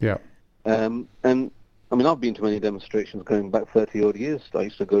them. Yeah. And I mean, I've been to many demonstrations going back 30-odd years. I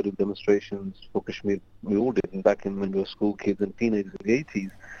used to go to demonstrations for Kashmir. We all did back when we were school kids and teenagers in the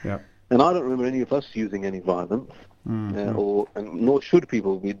 80s. Yeah. And I don't remember any of us using any violence, and nor should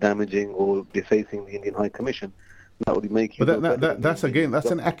people be damaging or defacing the Indian High Commission. That would make you. But that's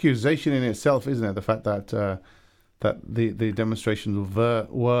an accusation in itself, isn't it? The fact that that the demonstrations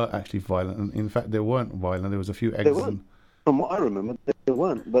were actually violent, and in fact they weren't violent. There was a few eggs. From what I remember, they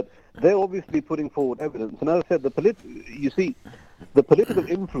weren't. But they're obviously putting forward evidence. And as I said, the political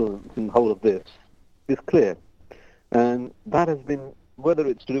influence in the whole of this is clear. And that has been, whether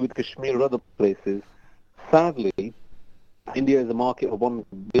it's to do with Kashmir or other places, sadly, India is a market of 1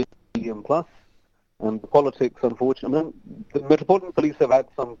 billion plus. And the politics, unfortunately, I mean, the Metropolitan Police have had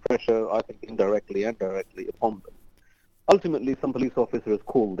some pressure, I think, indirectly and directly upon them. Ultimately, some police officer has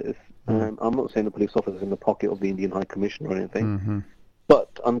called this, and I'm not saying the police officer is in the pocket of the Indian High Commission or anything, but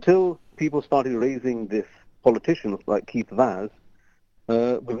until people started raising this, politicians like Keith Vaz,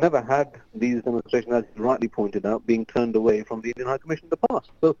 we've never had these demonstrations, as you rightly pointed out, being turned away from the Indian High Commission in the past.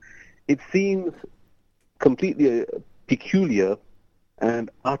 So it seems completely peculiar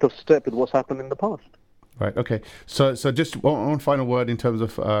and out of step with what's happened in the past. Right. Okay. So just one final word in terms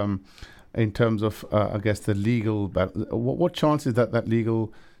of I guess the legal. What chances that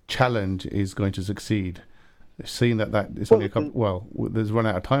legal challenge is going to succeed? Seeing that it's only a couple. Well, there's run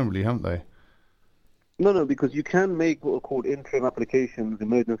out of time, really, haven't they? No, because you can make what are called interim applications,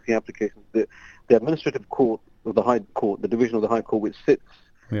 emergency applications. The administrative court of the High Court, the division of the High Court, which sits.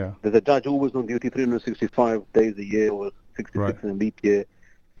 Yeah. There's a judge always on duty 365 days a year, or 66 in a leap year,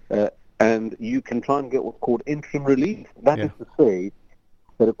 and you can try and get what's called interim relief. That is to say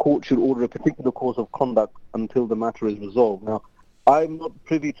that a court should order a particular course of conduct until the matter is resolved. Now, I'm not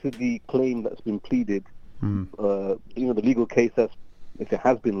privy to the claim that's been pleaded. The legal case, if it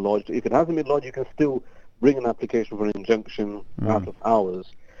has been lodged. If it hasn't been lodged, you can still bring an application for an injunction out of hours,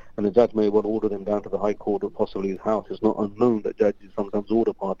 and the judge may well order them down to the High Court or possibly his house. It's not unknown that judges sometimes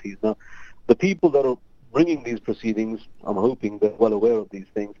order parties. Now, the people that are bringing these proceedings, I'm hoping they're well aware of these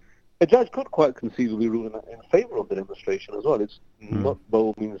things. A judge could quite conceivably rule in favour of the demonstration as well. It's not by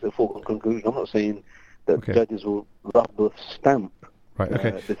all means a foregone conclusion. I'm not saying that judges will rather stamp. Right.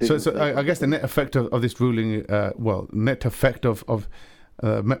 Okay. So I guess the net effect of this ruling, net effect of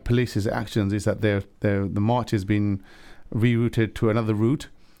Met Police's actions is that the march has been rerouted to another route,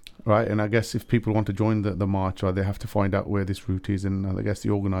 right? And I guess if people want to join the march, they have to find out where this route is, and I guess the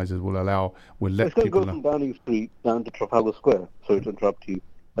organisers will let people go from Downing Street down to Trafalgar Square. Sorry to interrupt you.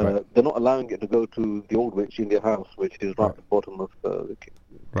 They're not allowing it to go to the Aldwych India House, which is right at the bottom of the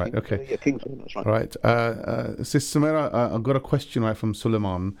Right, okay. Yeah, Kingsway, that's right. Right. Sister Samira, I've got a question right from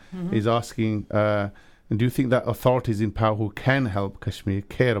Suleiman. He's asking, do you think that authorities in power who can help Kashmir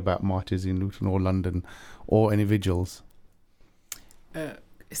care about marches in Luton or London or any vigils?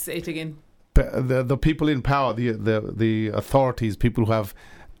 Say it again. The people in power, the authorities, people who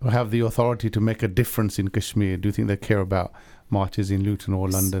have the authority to make a difference in Kashmir, do you think they care about marches in Luton or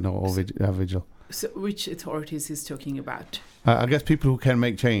London or vigil? So which authorities he's talking about? I guess people who can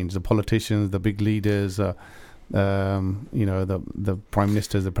make change, the politicians, the big leaders, the prime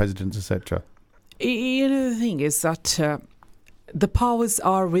ministers, the presidents, etc. The thing is that the powers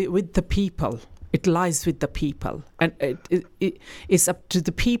are with the people. It lies with the people, and it is up to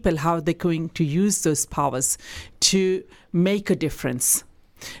the people how they're going to use those powers to make a difference.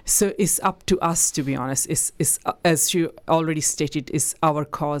 So it's up to us, to be honest. It's as you already stated, is our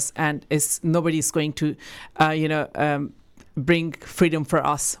cause, and nobody's going to, bring freedom for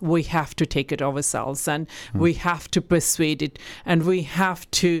us. We have to take it ourselves, and we have to persuade it, and we have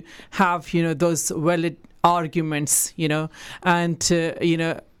to have those valid arguments, and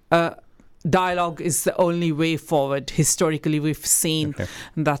dialogue is the only way forward. Historically, we've seen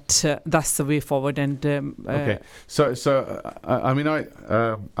that that's the way forward. And okay, so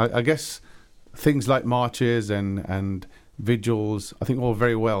I guess things like marches and vigils, I think, all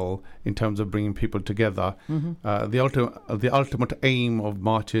very well in terms of bringing people together. The ultimate aim of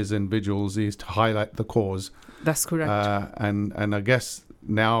marches and vigils is to highlight the cause. That's correct. And I guess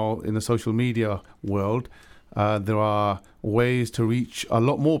now in the social media world, there are ways to reach a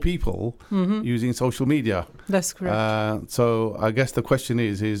lot more people using social media. That's correct. So I guess the question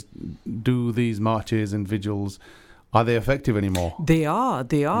is do these marches and vigils, are they effective anymore? They are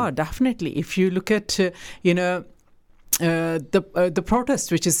definitely. If you look at the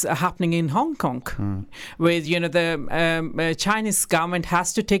protest which is happening in Hong Kong, where the Chinese government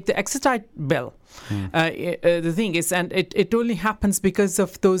has to take the extradite bill. The thing is, and it only happens because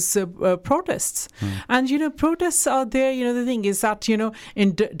of those protests. And protests are there. The thing is that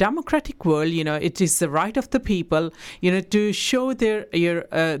in democratic world, it is the right of the people to show their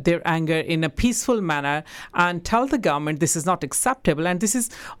anger in a peaceful manner and tell the government this is not acceptable. And this is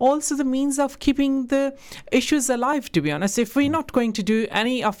also the means of keeping the issues alive, to be honest. If we're not going to do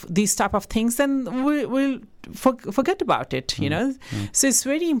any of these type of things, then we'll forget about it. So it's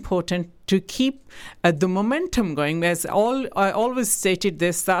very important to keep the momentum going. As I always stated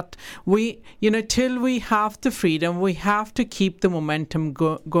this, that we, till we have the freedom, we have to keep the momentum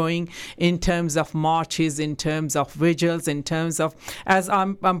going in terms of marches, in terms of vigils, in terms of, as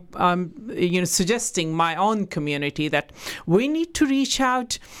I'm suggesting my own community, that we need to reach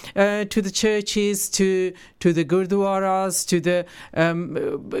out to the churches, to the gurdwaras, to the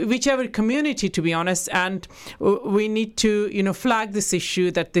whichever community, to be honest, and we need to flag this issue,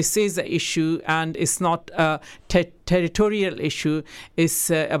 that this is an issue and it's not a territorial issue. It's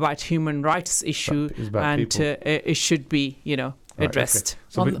about human rights issue, and it should be addressed.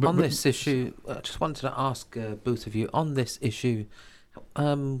 Right, okay. So on this issue, I just wanted to ask both of you on this issue.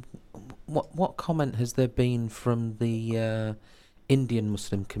 What comment has there been from the Indian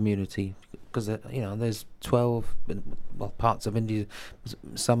Muslim community? Because there's 12, parts of India,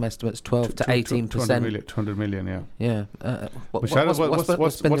 some estimates 12 to 18%. 200 million, yeah. What's been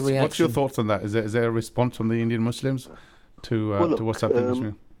the reaction? What's your thoughts on that? Is there a response from the Indian Muslims to what's happening in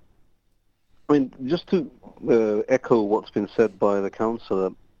Kashmir? I mean, just to echo what's been said by the councillor,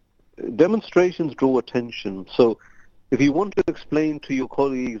 demonstrations draw attention. So if you want to explain to your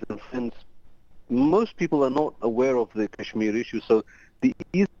colleagues and friends, most people are not aware of the Kashmir issue. So the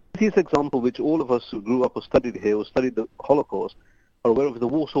easiest example, which all of us who grew up or studied here or studied the Holocaust are aware of, the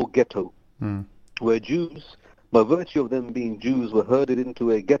Warsaw Ghetto, where Jews, by virtue of them being Jews, were herded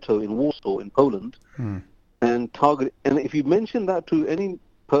into a ghetto in Warsaw in Poland and targeted. And if you mention that to any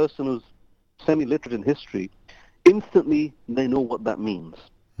person who's semi-literate in history, instantly they know what that means.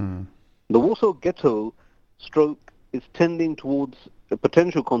 The Warsaw Ghetto is tending towards a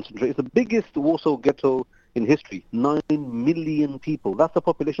potential concentration. It's the biggest Warsaw Ghetto in history, 9 million people. That's the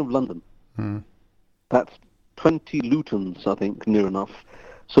population of London. That's 20 Lutons, I think, near enough.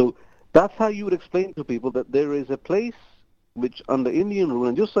 So that's how you would explain to people that there is a place which, under Indian rule,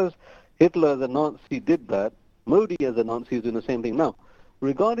 and just as Hitler as a Nazi did that. Modi as a Nazi is doing the same thing. Now,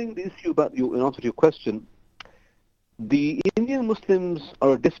 regarding the issue about you, in answer to your question, the Indian Muslims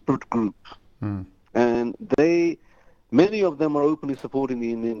are a disparate group. And many of them are openly supporting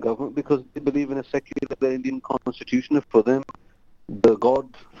the Indian government because they believe in a secular Indian constitution. And for them, the God,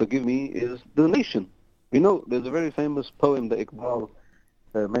 forgive me, is the nation. You know, there's a very famous poem that Iqbal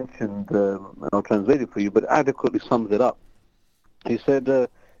mentioned, and I'll translate it for you, but adequately sums it up. He said,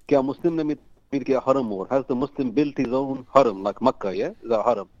 Kya Muslim ne mir kya haram or? Has the Muslim built his own haram, like Makkah, yeah? Is that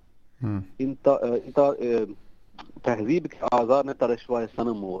haram? Tahzeeb ke azar ne tarashwa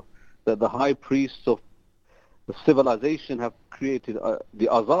sanam or. That the high priests of the civilization have created, the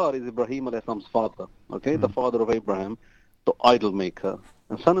azar is Ibrahim alayhi salam's father, okay? The father of Abraham, the idol maker.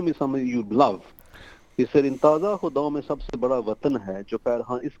 And sanam is somebody you love. He said, in taza khudaon mein sabse bada watan hai, jo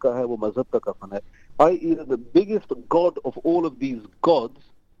pairhan iska hai, wo mazhab ka kafan hai. I.e., the biggest god of all of these gods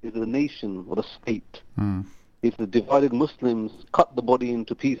is the nation or the state. If the divided Muslims cut the body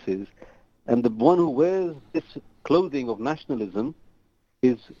into pieces, and the one who wears this clothing of nationalism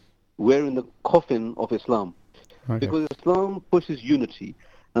is wearing the coffin of Islam. Okay. Because Islam pushes unity.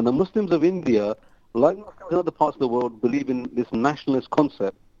 And the Muslims of India, like Muslims in other parts of the world, believe in this nationalist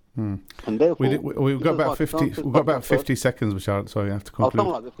concept. And therefore, we've got about 50 seconds, Bashar, so you have to conclude. I'll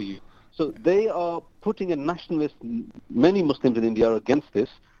summarize it for you. So they are putting a nationalist, many Muslims in India are against this,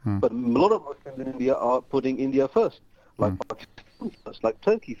 but a lot of Muslims in India are putting India first, like Pakistan first, like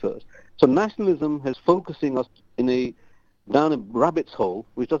Turkey first. So nationalism is focusing us down a rabbit's hole,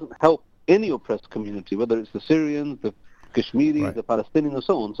 which doesn't help any oppressed community, whether it's the Syrians, the Kashmiris, the Palestinians, and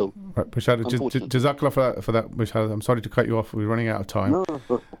so on. So, Bashar, Jazakallah for that, Bashar. I'm sorry to cut you off. We're running out of time. No,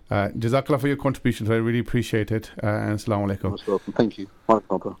 Jazakallah for your contributions. I really appreciate it. And Assalamu alaikum. Thank you.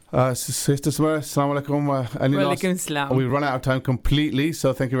 Sister Samara, Assalamu alaikum. We run out of time completely,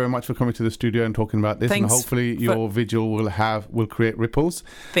 so thank you very much for coming to the studio and talking about this. Thanks, and hopefully your vigil will create ripples.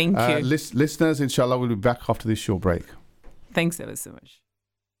 Thank you. Listeners, inshallah, we'll be back after this short break. Thanks ever so much.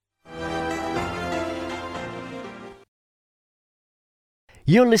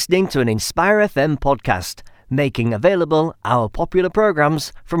 You're listening to an Inspire FM podcast, making available our popular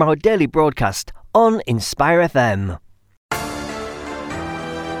programs from our daily broadcast on Inspire FM.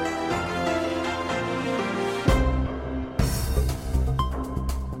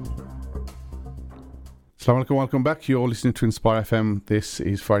 Assalamu alaikum, welcome back. You're listening to Inspire FM. This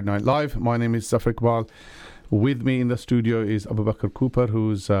is Friday Night Live. My name is Zafar Iqbal. With me in the studio is Abu Bakr Cooper,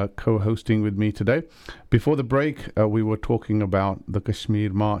 who's co-hosting with me today. Before the break, we were talking about the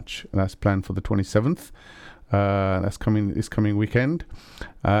Kashmir March that's planned for the 27th. That's coming weekend.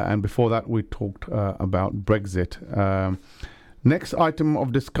 And before that, we talked about Brexit. Next item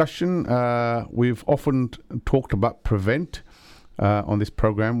of discussion, we've often talked about Prevent on this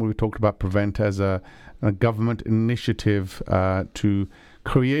program. We talked about Prevent as a government initiative to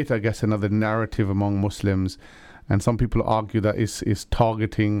create, I guess, another narrative among Muslims, and some people argue that it's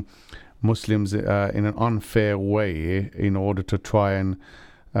targeting Muslims in an unfair way in order to try and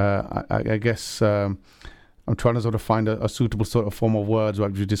I guess I'm trying to sort of find a suitable sort of form of words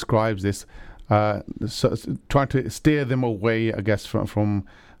which describes this, so trying to steer them away, I guess, from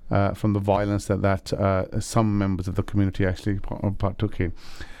the violence that some members of the community actually partook in.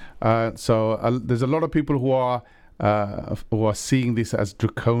 So there's a lot of people who are seeing this as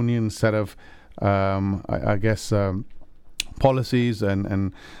draconian set of, I guess, policies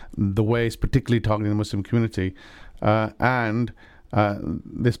and the ways particularly targeting the Muslim community. And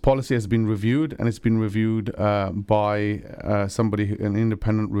this policy has been reviewed, and it's been reviewed by an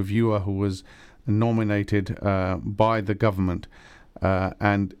independent reviewer who was nominated by the government.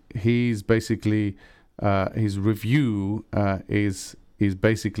 And he's basically, his review is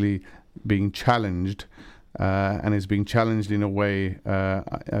basically being challenged. And is being challenged in a way,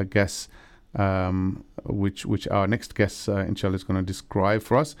 I guess, which our next guest, inshallah, is going to describe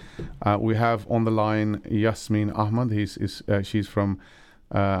for us. We have on the line Yasmin Ahmad. She's from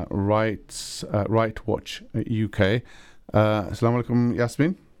Right Watch UK. Assalamu alaikum,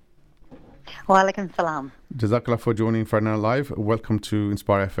 Yasmin. Wa alaikum salam. Jazakallah for joining Friday Night Live. Welcome to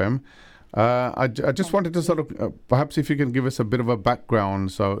Inspire FM. I just wanted to sort of perhaps if you can give us a bit of a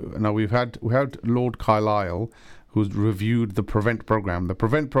background. So now we had Lord Carlisle, who's reviewed the Prevent program. The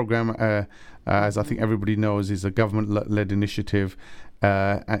Prevent program, as I think everybody knows, is a government-led initiative.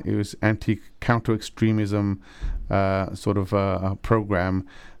 It was counter-extremism sort of a program,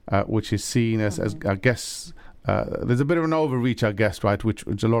 which is seen as I guess there's a bit of an overreach, I guess, right, which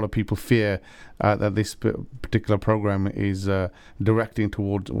a lot of people fear that this particular program is directing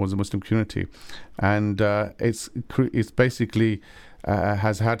towards the Muslim community, and it's basically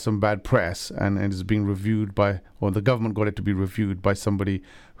has had some bad press, and is being reviewed by, or the government got it to be reviewed by somebody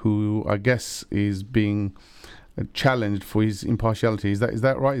who I guess is being challenged for his impartiality. Is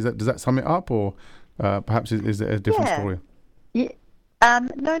that right? Does that sum it up, or perhaps is it a different story? Yeah.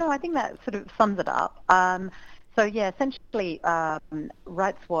 No, I think that sort of sums it up. So yeah, essentially,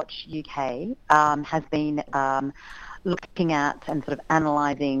 Rights Watch UK has been looking at and sort of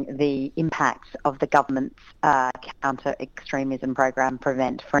analysing the impacts of the government's counter-extremism program,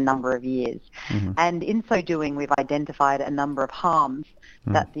 PREVENT, for a number of years. Mm-hmm. And in so doing, we've identified a number of harms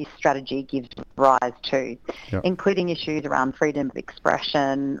that this strategy gives rise to, including issues around freedom of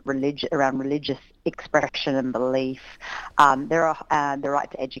expression, around religious expression and belief. There are the right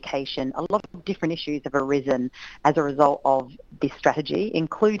to education. A lot of different issues have arisen as a result of this strategy,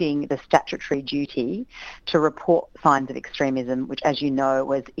 including the statutory duty to report signs of extremism, which, as you know,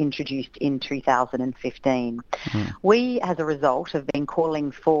 was introduced in 2015. We, as a result, have been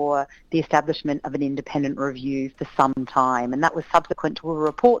calling for the establishment of an independent review for some time, and that was subsequent to a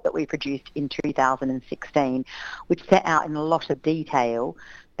report that we produced in 2016, which set out in a lot of detail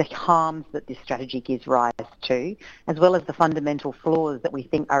the harms that this strategy gives rise to, as well as the fundamental flaws that we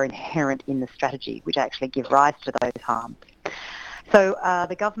think are inherent in the strategy, which actually give rise to those harms. So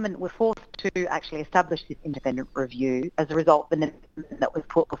the government were forced to actually establish this independent review as a result of an amendment that was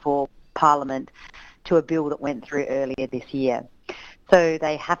put before Parliament to a bill that went through earlier this year. So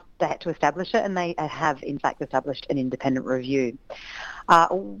they had to establish it, and they have, in fact, established an independent review.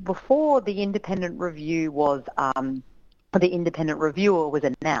 Before the independent review was, the independent reviewer was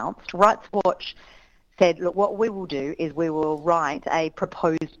announced, Rights Watch said, look, what we will do is we will write a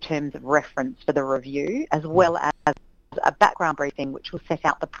proposed terms of reference for the review, as well as a background briefing which will set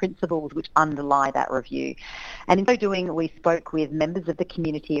out the principles which underlie that review. And in so doing, we spoke with members of the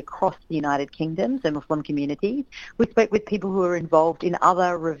community across the United Kingdom, so Muslim communities. We spoke with people who were involved in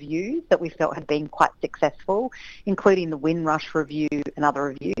other reviews that we felt had been quite successful, including the Windrush review and other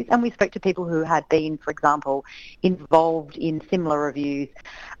reviews. And we spoke to people who had been, for example, involved in similar reviews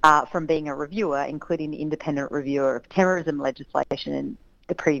from being a reviewer, including the independent reviewer of terrorism legislation and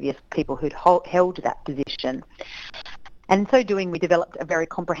the previous people who'd held that position. And in so doing, we developed a very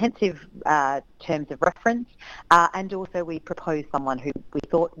comprehensive terms of reference, and also we proposed someone who we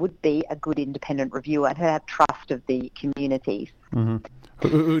thought would be a good independent reviewer and who had trust of the communities. Mm-hmm.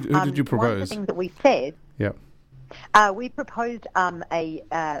 Who did you propose? One of the things that we said, we proposed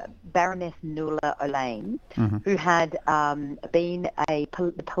a Baroness Nuala Olaine, who had been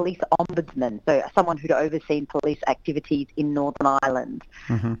the police ombudsman, so someone who'd overseen police activities in Northern Ireland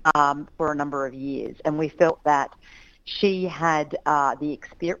for a number of years. And we felt that she had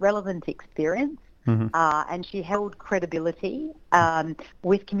the relevant experience, and she held credibility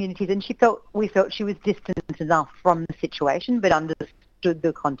with communities, and we felt she was distant enough from the situation, but understood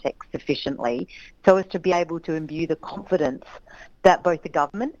the context sufficiently so as to be able to imbue the confidence that both the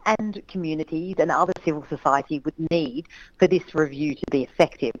government and communities and other civil society would need for this review to be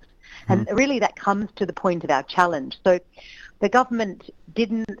effective. And really that comes to the point of our challenge. So the government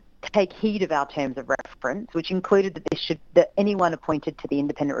didn't take heed of our terms of reference, which included that anyone appointed to the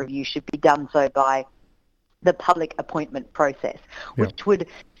independent review should be done so by the public appointment process, which would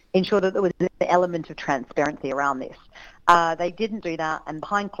ensure that there was an element of transparency around this. They didn't do that, and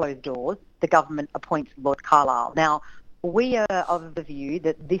behind closed doors, the government appoints Lord Carlisle. Now, we are of the view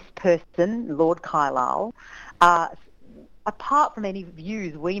that this person, Lord Carlisle, apart from any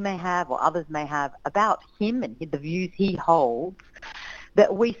views we may have or others may have about him and the views he holds,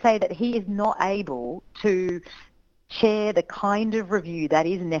 that we say that he is not able to chair the kind of review that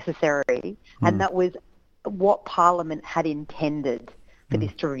is necessary, and that was what Parliament had intended for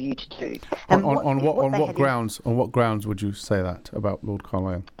this to review to do. And on what grounds would you say that about Lord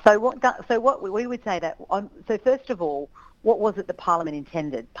Carlisle? So what we would say that so first of all, what was it that Parliament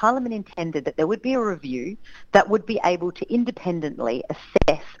intended? Parliament intended that there would be a review that would be able to independently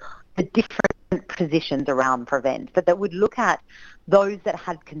assess the different positions around PREVENT, that would look at those that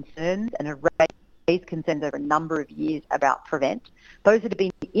had concerns and had raised concerns over a number of years about PREVENT, those that have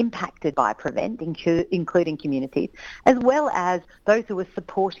been impacted by PREVENT, including communities, as well as those who were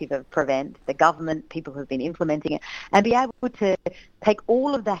supportive of PREVENT, the government, people who have been implementing it, and be able to take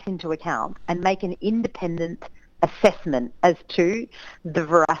all of that into account and make an independent assessment as to the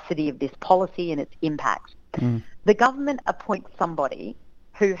veracity of this policy and its impact. The government appoints somebody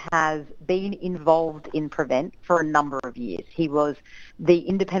who has been involved in Prevent for a number of years. He was the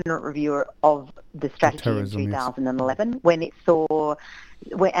independent reviewer of the strategy in 2011 when it saw,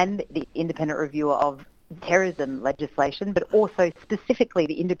 and the independent reviewer of terrorism legislation, but also specifically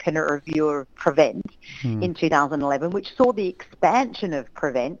the independent reviewer of Prevent in 2011, which saw the expansion of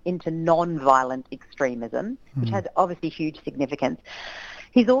Prevent into non-violent extremism, which has obviously huge significance.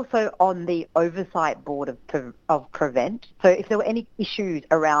 He's also on the oversight board of Prevent. So if there were any issues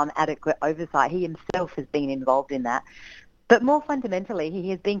around adequate oversight, he himself has been involved in that. But more fundamentally, he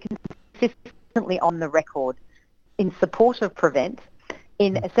has been consistently on the record in support of Prevent,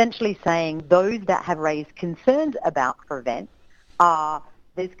 in essentially saying those that have raised concerns about Prevent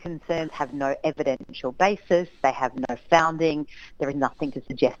these concerns have no evidential basis, they have no founding, there is nothing to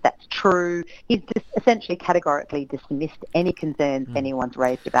suggest that's true. He's just essentially categorically dismissed any concerns anyone's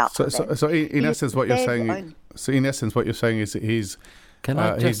raised about Prevent. So in essence, what you're saying, is that he's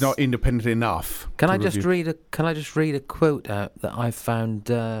not independent enough. Can I just read a quote out that I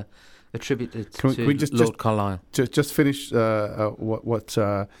found attributed to Lord Carlisle? Just finish what.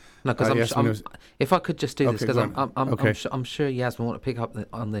 No, because if I could just do this, because okay. I'm sure Yasmin want to pick up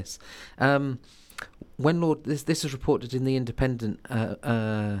on this. When this is reported in the Independent,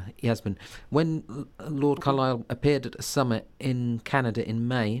 Yasmin, when Lord Carlisle appeared at a summit in Canada in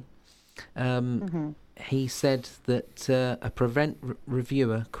May, he said that a Prevent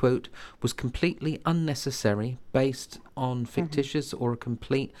reviewer, quote, was completely unnecessary, based on fictitious or a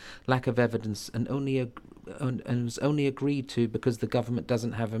complete lack of evidence, and was only agreed to because the government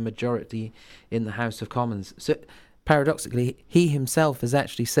doesn't have a majority in the House of Commons. So, paradoxically, he himself has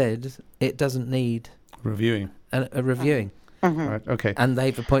actually said it doesn't need reviewing. A reviewing. Right. Okay. And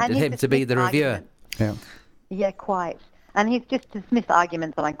they've appointed him to be the reviewer. Yeah, quite. And he's just dismissed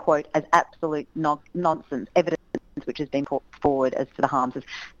arguments that I quote as absolute nonsense, evidence which has been put forward as to the harms as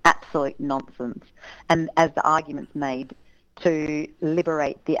absolute nonsense, and as the arguments made to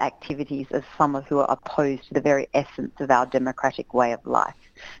liberate the activities of some who are opposed to the very essence of our democratic way of life.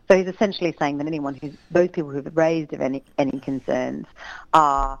 So he's essentially saying that those people who have raised any concerns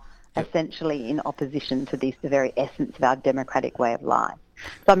are essentially in opposition to the very essence of our democratic way of life.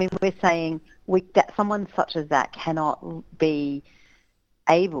 So, I mean, we're saying that someone such as that cannot be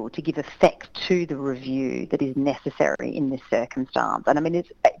able to give effect to the review that is necessary in this circumstance. And I mean,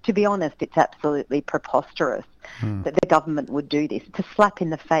 to be honest, it's absolutely preposterous that the government would do this. It's a slap in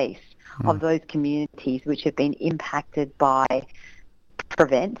the face of those communities which have been impacted by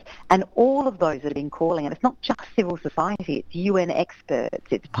Prevent, and all of those that have been calling, and it's not just civil society, it's UN experts,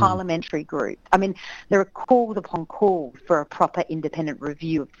 it's parliamentary groups. I mean, there are calls upon calls for a proper independent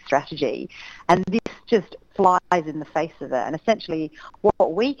review of the strategy, and this just flies in the face of it. And essentially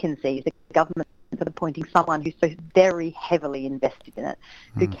what we can see is the government appointing someone who's so very heavily invested in it,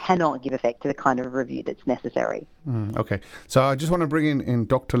 who cannot give effect to the kind of review that's necessary. Okay, so I just want to bring in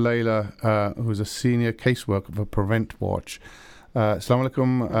Dr. Layla, who's a senior caseworker for Prevent Watch. Assalamu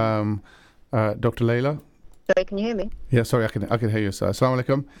alaikum, Dr. Layla. Sorry, can you hear me? Yeah, sorry, I can hear you, sir.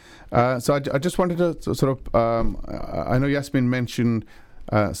 Assalamu alaikum. So I just wanted to sort of, I know Yasmin mentioned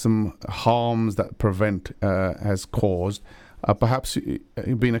some harms that Prevent has caused. Perhaps,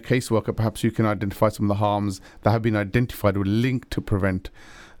 being a caseworker, perhaps you can identify some of the harms that have been identified or linked to Prevent,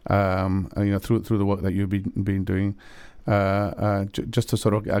 through the work that you've been doing. Just to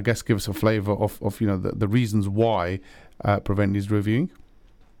sort of, I guess, give us a flavour of the reasons why Prevent is reviewing.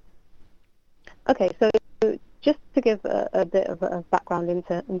 Okay, so just to give a bit of a background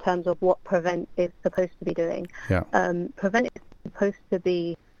in terms of what Prevent is supposed to be doing. Yeah. Prevent is supposed to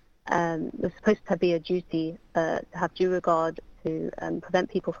be a duty to have due regard to prevent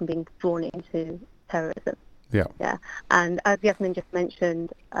people from being drawn into terrorism. Yeah. Yeah. And as Yasmin just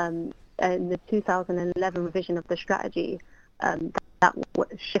mentioned, in the 2011 revision of the strategy, that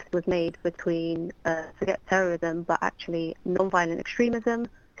shift was made between forget terrorism, but actually non-violent extremism,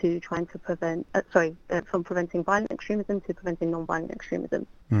 to trying to prevent, from preventing violent extremism to preventing non-violent extremism.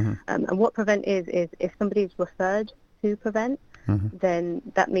 And what Prevent is if somebody is referred to Prevent, then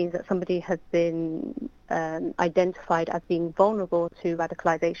that means that somebody has been identified as being vulnerable to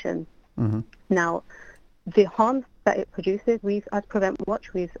radicalization. Now, the harms that it produces, as Prevent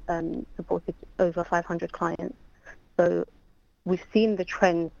Watch, we've supported over 500 clients. So we've seen the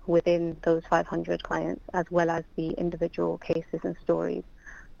trends within those 500 clients, as well as the individual cases and stories.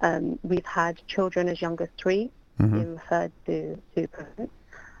 We've had children as young as 3 being referred to Prevent.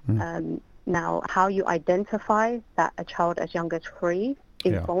 Now, how you identify that a child as young as 3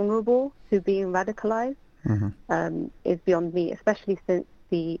 is vulnerable to being radicalized is beyond me, especially since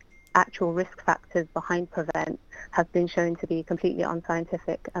the actual risk factors behind PREVENT have been shown to be completely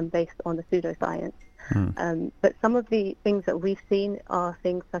unscientific and based on the pseudoscience. But some of the things that we've seen are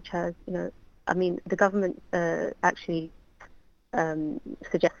things such as, the government actually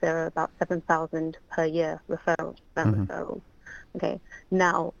suggests there are about 7,000 per year referrals. Okay.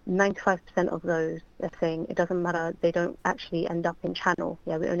 Now, 95% of those are saying it doesn't matter. They don't actually end up in channel.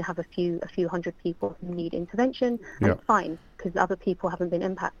 Yeah, we only have a few hundred people who need intervention, and it's fine because other people haven't been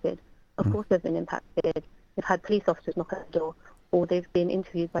impacted. Of course, they've been impacted. They've had police officers knock at the door, or they've been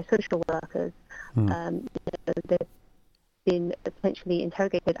interviewed by social workers. They've been potentially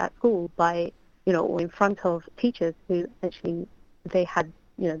interrogated at school by, or in front of teachers who essentially they had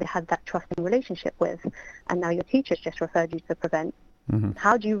that trusting relationship with, and now your teachers just referred you to PREVENT.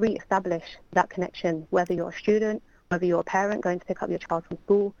 How do you re-establish that connection, whether you're a student, whether you're a parent going to pick up your child from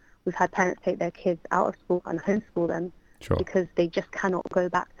school? We've had parents take their kids out of school and homeschool them because they just cannot go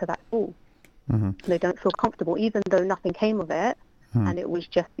back to that school. They don't feel comfortable, even though nothing came of it, and it was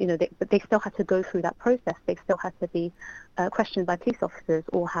just, but they still had to go through that process. They still had to be questioned by police officers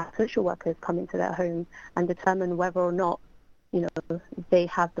or have social workers come into their home and determine whether or not they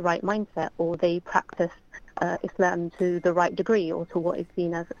have the right mindset, or they practice Islam to the right degree, or to what is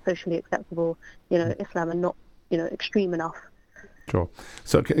seen as socially acceptable, Islam, and not, extreme enough. Sure.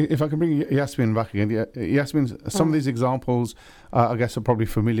 So if I can bring Yasmin back again. Yasmin, some of these examples, I guess, are probably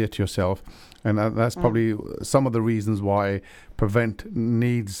familiar to yourself, and that's probably some of the reasons why PREVENT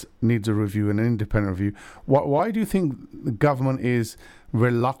needs a review, an independent review. Why do you think the government is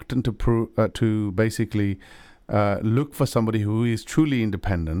reluctant to basically look for somebody who is truly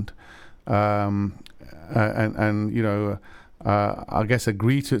independent, and I guess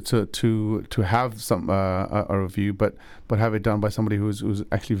agree to have some a review, but have it done by somebody who's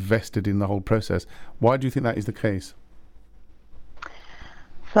actually vested in the whole process? Why do you think that is the case?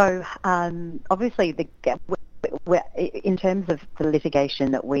 So obviously, in terms of the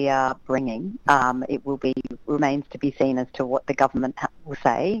litigation that we are bringing, it remains to be seen as to what the government will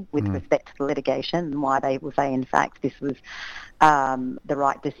say with respect to the litigation, and why they will say, in fact, this was the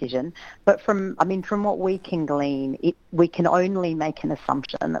right decision. But from what we can glean, we can only make an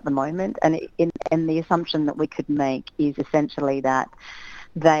assumption at the moment, and the assumption that we could make is essentially that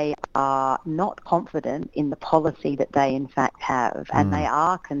they are not confident in the policy that they in fact have, and they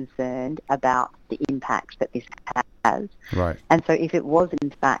are concerned about the impact that this has. Right. And so if it was in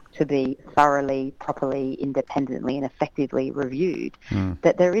fact to be thoroughly, properly, independently and effectively reviewed,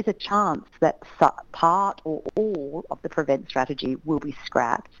 that there is a chance that part or all of the PREVENT strategy will be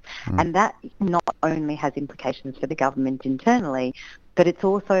scrapped. And that not only has implications for the government internally, but it's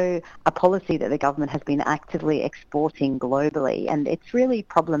also a policy that the government has been actively exporting globally. And it's really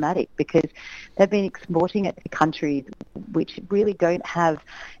problematic because they've been exporting it to countries which really don't have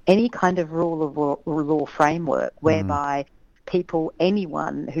any kind of rule of law framework whereby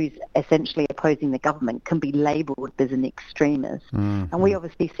anyone who's essentially opposing the government can be labelled as an extremist. And we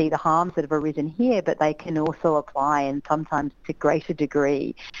obviously see the harms that have arisen here, but they can also apply, and sometimes to greater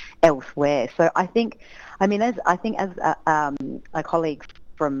degree, elsewhere. So I think as a colleague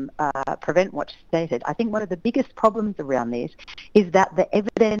from PREVENT Watch stated, I think one of the biggest problems around this is that the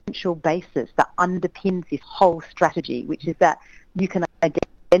evidential basis that underpins this whole strategy, which is that you can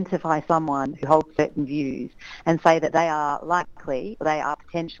identify someone who holds certain views and say that they are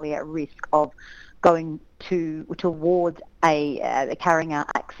potentially at risk of going towards carrying out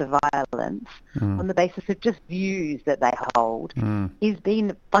acts of violence on the basis of just views that they hold is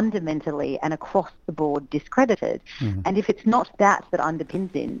being fundamentally and across the board discredited. And if it's not that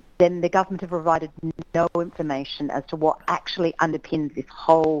underpins it, then the government have provided no information as to what actually underpins this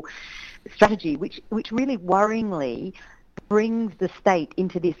whole strategy, which really worryingly brings the state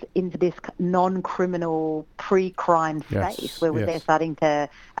into this non-criminal pre-crime space where they're starting to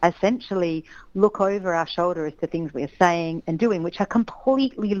essentially look over our shoulder as to things we're saying and doing, which are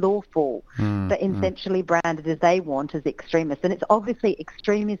completely lawful, but essentially branded as they want as extremists. And it's obviously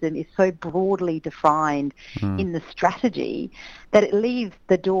extremism is so broadly defined in the strategy that it leaves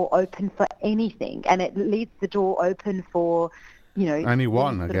the door open for anything, and it leaves the door open for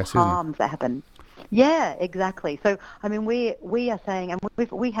anyone, I guess, harms that happen. Yeah, exactly. So, we are saying, and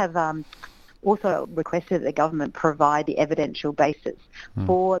we have also requested that the government provide the evidential basis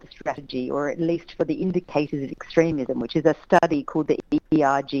for the strategy, or at least for the indicators of extremism, which is a study called the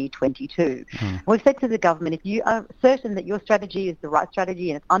ERG22. We've said to the government, if you are certain that your strategy is the right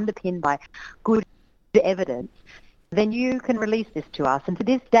strategy and it's underpinned by good evidence, then you can release this to us. And to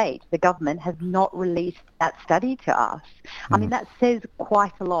this date, the government has not released that study to us. That says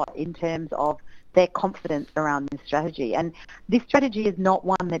quite a lot in terms of their confidence around this strategy. And this strategy is not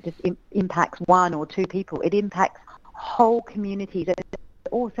one that just impacts one or two people. It impacts whole communities. It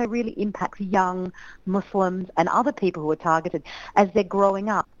also really impacts young Muslims and other people who are targeted as they're growing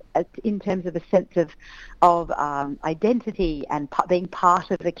up, in terms of a sense of identity and being part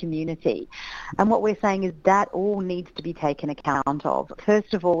of the community. And what we're saying is that all needs to be taken account of.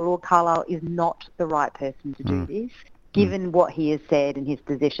 First of all, Lord Carlisle is not the right person to do this, given what he has said and his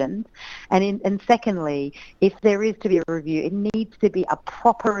positions. And secondly, if there is to be a review, it needs to be a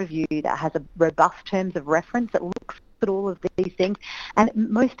proper review that has a robust terms of reference that looks at all of these things, and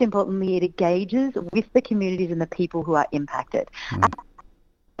most importantly, it engages with the communities and the people who are impacted.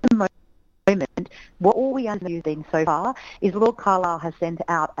 At the moment, what all we are using so far is Lord Carlisle has sent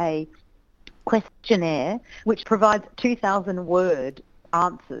out a questionnaire which provides 2,000-word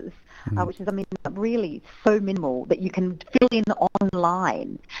answers, which is, really so minimal that you can fill in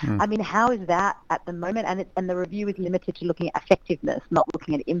online. How is that at the moment? And the review is limited to looking at effectiveness, not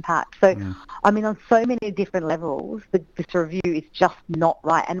looking at impact. So, on so many different levels, this review is just not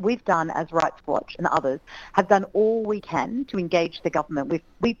right. And we've done, as Rights Watch and others, have done all we can to engage the government.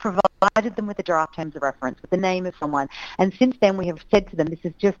 We provided them with the draft terms of reference, with the name of someone. And since then, we have said to them, this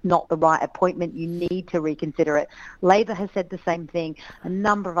is just not the right appointment. You need to reconsider it. Labor has said the same thing. A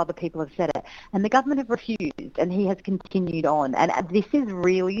number of other people have said it. And the government have refused, and he has continued on. And this is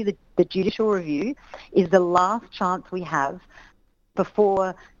really, the judicial review is the last chance we have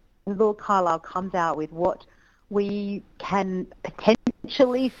before Lord Carlisle comes out with what we can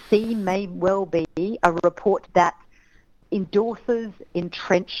potentially see may well be a report that endorses,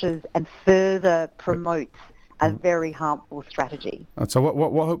 entrenches, and further promotes a very harmful strategy. And so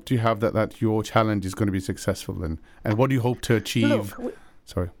what hope do you have that your challenge is going to be successful in? And what do you hope to achieve?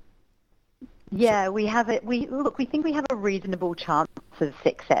 Sorry. Yeah, we have it. We think we have a reasonable chance of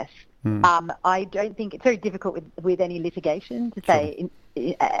success. I don't think it's very difficult with any litigation to say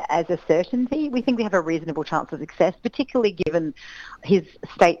as a certainty. We think we have a reasonable chance of success, particularly given his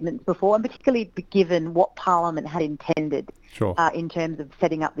statements before, and particularly given what Parliament had intended in terms of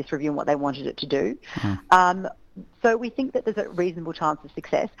setting up this review and what they wanted it to do. So we think that there's a reasonable chance of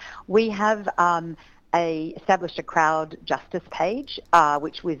success. We have established a crowd justice page,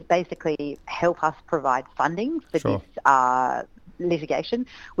 which was basically help us provide funding for this litigation,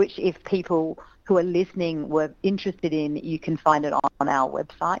 which if people who are listening were interested in, you can find it on our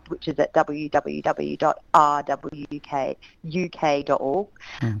website, which is at www.rwuk.org.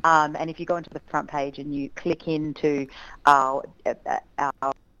 And if you go into the front page and you click into our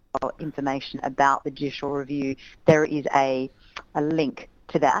information about the judicial review, there is a link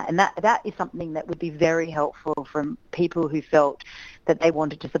to that, and that is something that would be very helpful from people who felt that they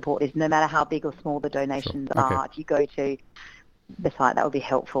wanted to support this, no matter how big or small the donations are. If you go to the site, that would be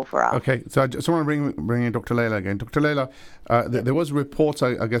helpful for us. Okay, so I just want to bring in Dr. Laila again. Dr. Laila, there was reports,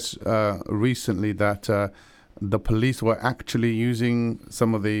 I guess, recently that the police were actually using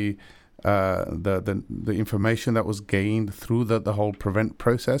some of the information that was gained through the whole PREVENT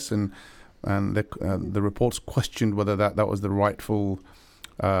process, and the reports questioned whether that was the rightful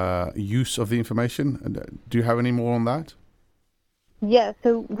use of the information. Do you have any more on that? Yeah,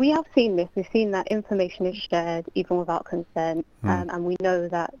 so we have seen this. We've seen that information is shared even without consent, and we know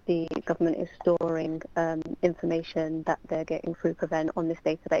that the government is storing information that they're getting through PREVENT on this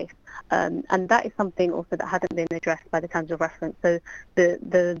database. And that is something also that hasn't been addressed by the terms of reference. So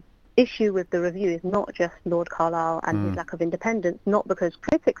the issue with the review is not just Lord Carlisle and his lack of independence, not because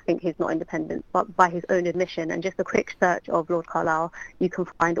critics think he's not independent, but by his own admission. And just a quick search of Lord Carlisle, you can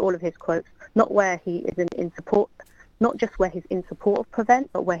find all of his quotes, not where he is in support, not just where he's in support of PREVENT,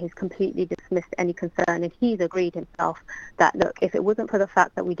 but where he's completely dismissed any concern. And he's agreed himself that, look, if it wasn't for the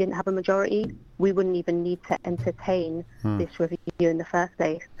fact that we didn't have a majority, we wouldn't even need to entertain this review in the first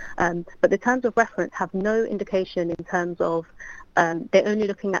place. But the terms of reference have no indication in terms of they're only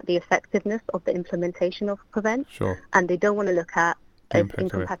looking at the effectiveness of the implementation of PREVENT, and they don't want to look at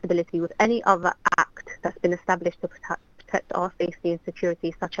incompatibility with any other act that's been established to protect our safety and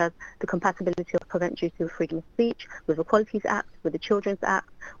security, such as the compatibility of PREVENT due to freedom of speech, with the Equalities Act, with the Children's Act,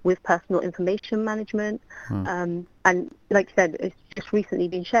 with personal information management. And like you said, it's just recently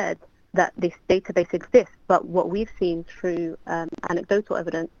been shared that this database exists, but what we've seen through anecdotal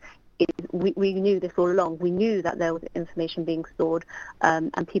evidence is we knew this all along. We knew that there was information being stored,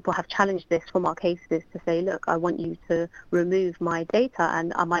 and people have challenged this from our cases to say, look, I want you to remove my data,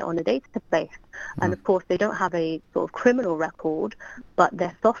 and am I on a database? And of course, they don't have a sort of criminal record, but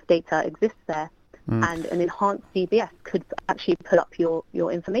their soft data exists there. and an enhanced DBS could actually pull up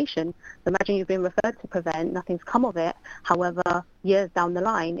your information. So imagine you've been referred to Prevent, nothing's come of it. However, years down the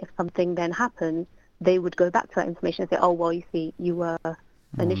line, if something then happens, they would go back to that information and say, oh, well, you see, you were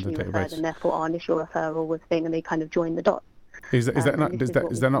initially referred, and therefore our initial referral was thing, and they kind of join the dots. Is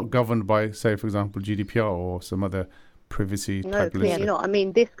that not governed by, say, for example, GDPR or some other privacy type list? No, clearly not. I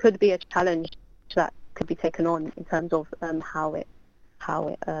mean, this could be a challenge that could be taken on in terms of how it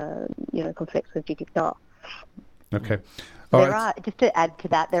conflicts with GDPR. Okay. Just to add to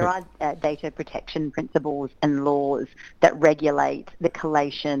that, there are data protection principles and laws that regulate the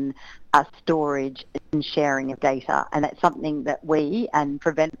collation, storage and sharing of data, and that's something that we and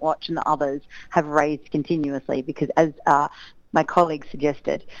Prevent Watch and the others have raised continuously, because as my colleague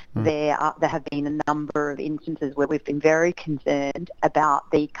suggested, there have been a number of instances where we've been very concerned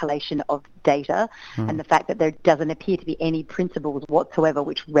about the collation of data and the fact that there doesn't appear to be any principles whatsoever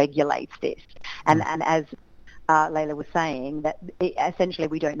which regulates this. And as Layla was saying, that essentially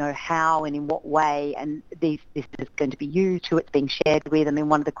we don't know how and in what way and this is going to be used, who it's being shared with. I mean,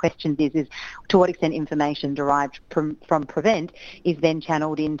 one of the questions is to what extent information derived from Prevent is then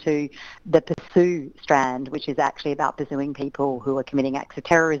channeled into the Pursue strand, which is actually about pursuing people who are committing acts of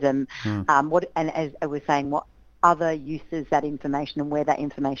terrorism. And as I was saying, what other uses that information and where that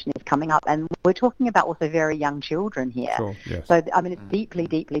information is coming up. And we're talking about also very young children here. Sure, yes. So, I mean, it's deeply,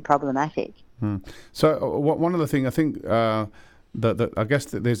 deeply problematic. So one other thing, I think that I guess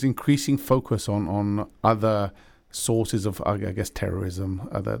that there's increasing focus on other sources of, I guess, terrorism,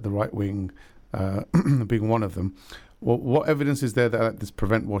 the right wing being one of them. Well, what evidence is there that this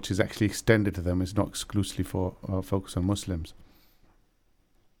Prevent Watch is actually extended to them? It's not exclusively for focus on Muslims.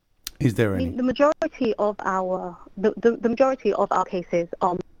 Is there any? The majority of our cases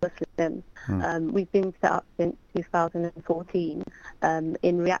are Muslims. We've been set up since 2014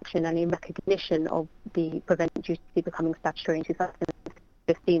 in reaction and in recognition of the Prevent duty becoming statutory in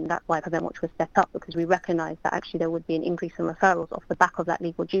 2015. That's why Prevent Watch was set up, because we recognised that actually there would be an increase in referrals off the back of that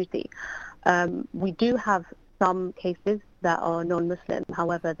legal duty. We do have some cases that are non-Muslim,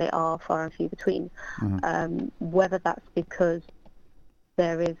 however, they are far and few between. Whether that's because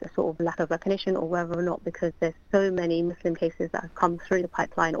there is a sort of lack of recognition, or whether or not because there's so many Muslim cases that have come through the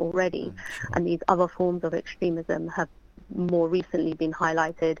pipeline already, and these other forms of extremism have more recently been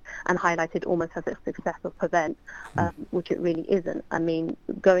highlighted almost as a success of Prevent, which it really isn't. I mean,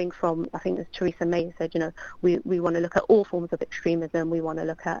 going from, I think as Theresa May said, we want to look at all forms of extremism. We want to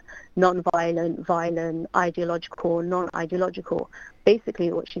look at non-violent, violent, ideological, non-ideological.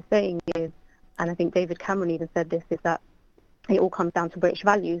 Basically what she's saying is, and I think David Cameron even said this, is that it all comes down to British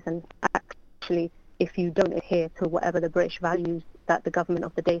values, and actually if you don't adhere to whatever the British values that the government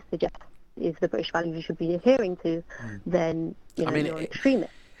of the day suggests is the British values you should be adhering to, then you're an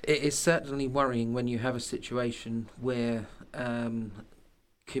extremist. It is certainly worrying when you have a situation where Muslim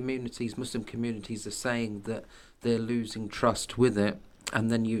communities are saying that they're losing trust with it.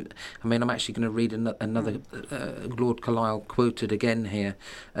 And then I'm actually going to read another Lord Carlisle quoted again here,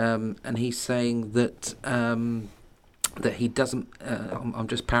 and he's saying that that he doesn't. I'm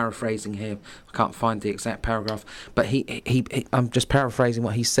just paraphrasing here. I can't find the exact paragraph, but I'm just paraphrasing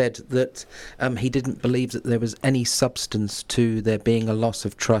what he said, that he didn't believe that there was any substance to there being a loss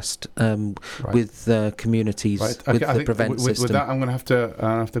of trust with communities, with the Prevent system. With that, I'm going to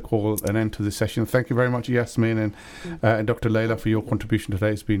have to call an end to this session. Thank you very much, Yasmin and Dr. Layla, for your contribution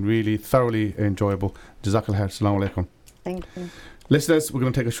today. It's been really thoroughly enjoyable. Jazakallah khair. Assalamu alaikum. Thank you. Listeners, we're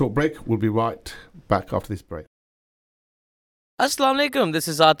going to take a short break. We'll be right back after this break. Assalamu alaikum, this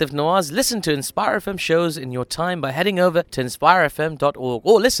is Atif Nawaz. Listen to Inspire FM shows in your time by heading over to inspirefm.org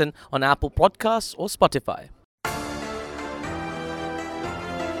or listen on Apple Podcasts or Spotify.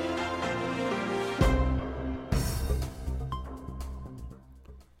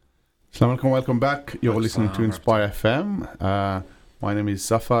 Assalamu alaikum, welcome back. You're listening to Inspire FM. My name is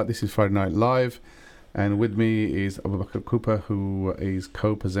Safa. This is Friday Night Live. And with me is Abu Bakr Cooper, who is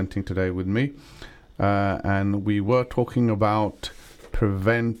co-presenting today with me. And we were talking about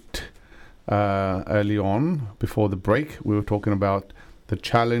Prevent early on, before the break. We were talking about the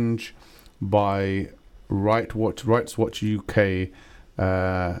challenge by Rights Watch UK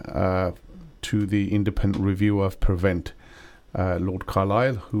to the independent reviewer of Prevent, Lord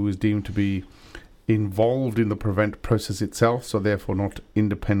Carlisle, who is deemed to be involved in the Prevent process itself, so therefore not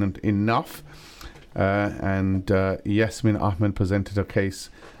independent enough. And Yasmin Ahmed presented a case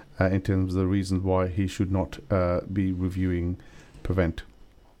in terms of the reasons why he should not be reviewing Prevent.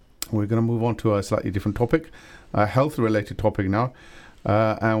 We're going to move on to a slightly different topic, a health-related topic now.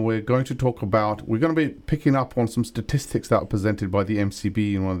 and we're going to be picking up on some statistics that are presented by the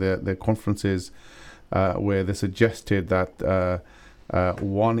MCB in one of their conferences, where they suggested that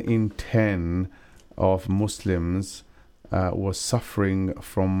 1 in 10 of Muslims were suffering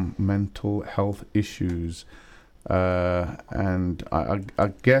from mental health issues. And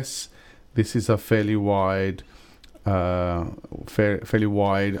I guess this is a fairly wide, I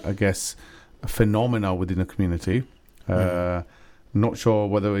guess, phenomena within the community. Not sure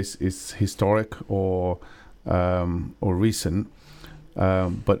whether it's historic or recent,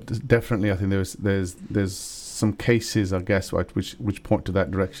 but definitely I think there's some cases, I guess, right, which point to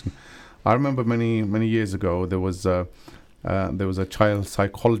that direction. I remember many years ago there was a child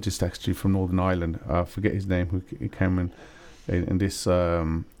psychologist actually from Northern Ireland. I forget his name. Who came in this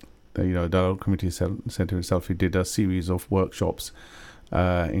dialogue committee centre himself. He did a series of workshops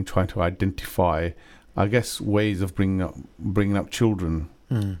in trying to identify, I guess, ways of bringing up children,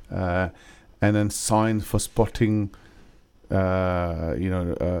 and then signs for spotting,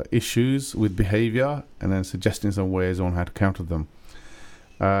 issues with behaviour, and then suggesting some ways on how to counter them.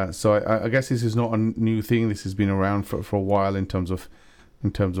 So I guess this is not a new thing. This has been around for a while in terms of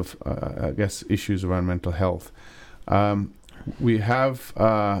I guess issues around mental health. We have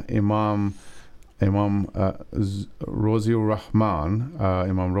Imam Roziur Rahman,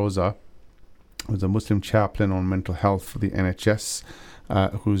 Imam Roza, who's a Muslim chaplain on mental health for the NHS,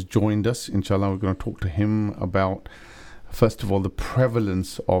 who's joined us. Inshallah, we're going to talk to him about, first of all, the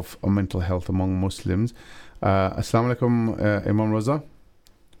prevalence of mental health among Muslims. Assalamu alaikum, Imam Roza.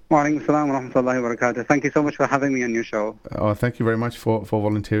 Wa alaikum assalam wa rahmatullahi wa barakatuh. Thank you so much for having me on your show. Thank you very much for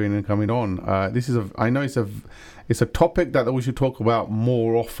volunteering and coming on. I know it's a topic that we should talk about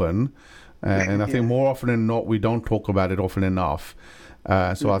more often, and I think more often than not we don't talk about it often enough.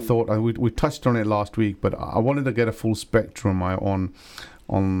 So I thought we touched on it last week, but I wanted to get a full spectrum on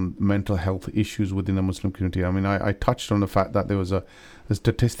mental health issues within the Muslim community. I mean, I touched on the fact that there was a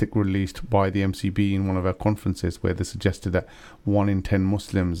statistic released by the MCB in one of our conferences where they suggested that 1 in 10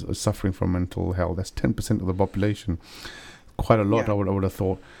 Muslims are suffering from mental health. That's 10% of the population. Quite a lot, I would have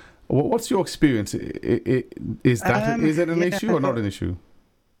thought. What's your experience? Is it an issue or not an issue?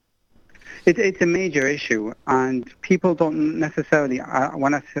 It's a major issue, and people don't necessarily,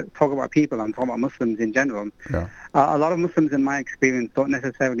 when I talk about people, I'm talking about Muslims in general. Yeah. A lot of Muslims, in my experience, don't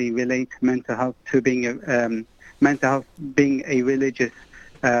necessarily relate mental health to being a religious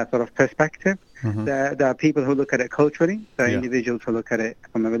sort of perspective. Mm-hmm. There are people who look at it culturally. There are individuals who look at it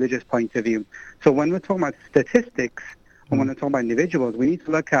from a religious point of view. So when we're talking about statistics, and when we're talking about individuals, we need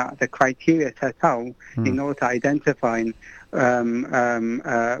to look at the criteria set out in order to identify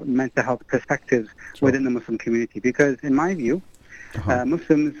mental health perspectives within the Muslim community. Because in my view,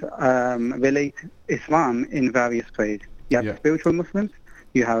 Muslims relate Islam in various ways. You have spiritual Muslims,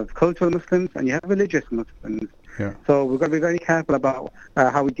 you have cultural Muslims, and you have religious Muslims. Yeah. So we've got to be very careful about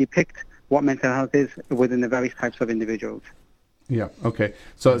how we depict what mental health is within the various types of individuals. Yeah, okay.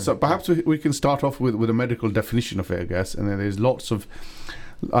 So perhaps we can start off with a medical definition of it, I guess, and then there's lots of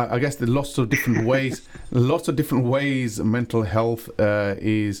different ways, mental health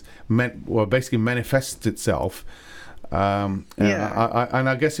basically manifests itself. And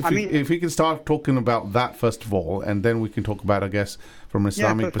I guess if we can start talking about that first of all, and then we can talk about, I guess, from an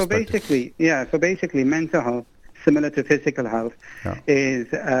Islamic perspective. So basically, mental health, similar to physical health,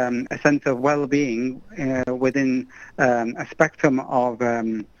 is a sense of well-being within a spectrum of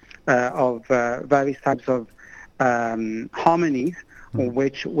various types of harmonies,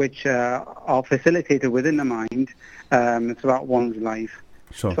 which are facilitated within the mind throughout one's life.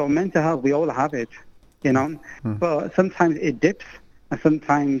 Sure. So mental health, we all have it, but sometimes it dips, and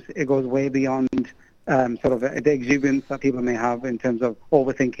sometimes it goes way beyond sort of the exuberance that people may have in terms of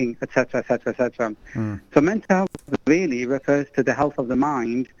overthinking, etc., etc., etc. So mental health really refers to the health of the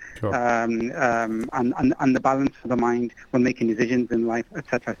mind, and the balance of the mind when making decisions in life,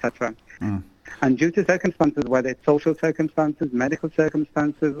 etc., etc. And due to circumstances, whether it's social circumstances, medical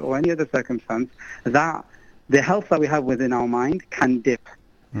circumstances, or any other circumstance, that the health that we have within our mind can dip.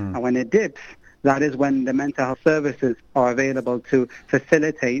 And when it dips, that is when the mental health services are available to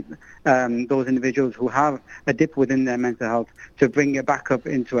facilitate those individuals who have a dip within their mental health to bring it back up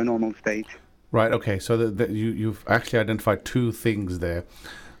into a normal state. Right, okay. So you've actually identified two things there.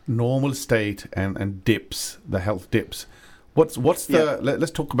 Normal state and dips, the health dips.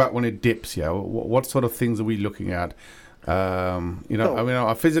 Let's talk about when it dips, what sort of things are we looking at?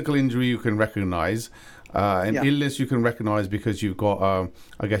 A physical injury you can recognize. Illness you can recognize because you've got,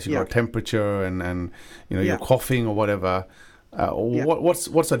 got temperature and you're coughing or whatever.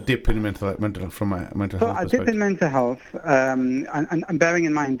 What's a dip in mental health from a mental health perspective? A dip in mental health, and bearing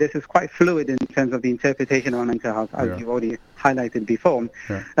in mind this is quite fluid in terms of the interpretation of mental health, as you've already highlighted before.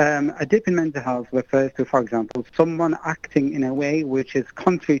 A dip in mental health refers to, for example, someone acting in a way which is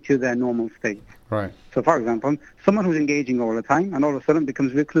contrary to their normal state. Right. So, for example, someone who's engaging all the time and all of a sudden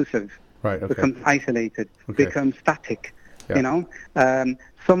becomes reclusive, becomes isolated, becomes static.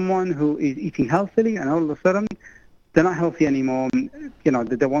 Someone who is eating healthily and all of a sudden they're not healthy anymore.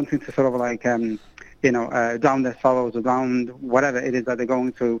 They're wanting to sort of like, drown their sorrows or drown whatever it is that they're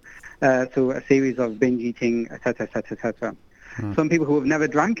going through a series of binge eating, etc., etc., etc. Some people who have never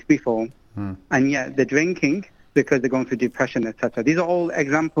drank before, and yet they're drinking because they're going through depression, etc. These are all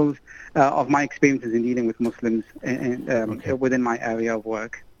examples of my experiences in dealing with Muslims within my area of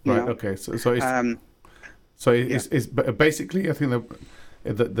work. Okay. So it's basically, I think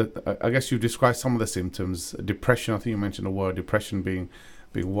I guess you described some of the symptoms. Depression, I think you mentioned the word depression being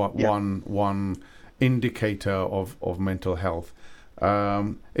one indicator of mental health.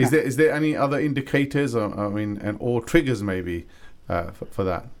 Is there any other indicators, or triggers maybe for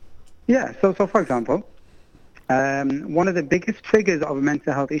that? Yeah. So for example, one of the biggest triggers of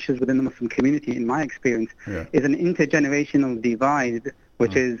mental health issues within the Muslim community, in my experience, is an intergenerational divide,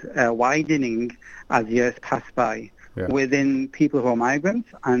 which is widening as years pass by. Within people who are migrants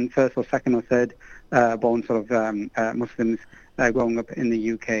and first or second or third born sort of Muslims growing up in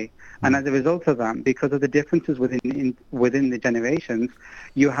the UK. And as a result of that, because of the differences within the generations,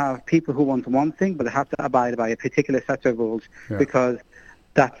 you have people who want one thing, but they have to abide by a particular set of rules because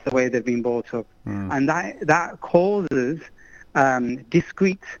that's the way they've been brought up. And that causes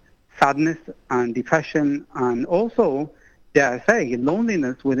discrete sadness and depression, and also, dare I say,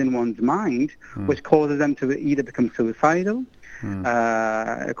 loneliness within one's mind, which causes them to either become suicidal,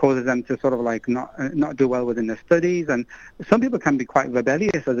 causes them to sort of like not do well within their studies, and some people can be quite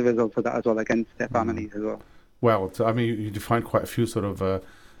rebellious as a result of that as well against their families as well. Well, so, you define quite a few sort of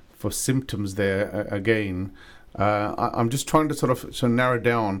for symptoms there again. I'm just trying to sort of narrow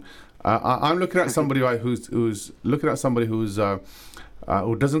down. I'm looking at somebody who's looking at somebody who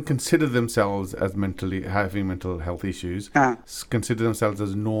doesn't consider themselves as having mental health issues, consider themselves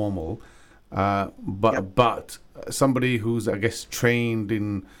as normal, but somebody who's, I guess, trained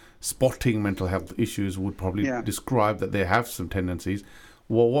in spotting mental health issues would probably describe that they have some tendencies.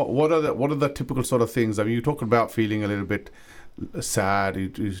 Well, what are the typical sort of things? You talk about feeling a little bit sad. You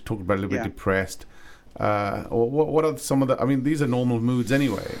talk about a little bit depressed. What are some of the? These are normal moods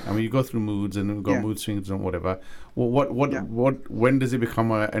anyway. You go through moods and you've got mood swings and whatever. When does it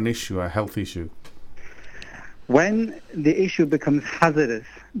become an issue, a health issue? When the issue becomes hazardous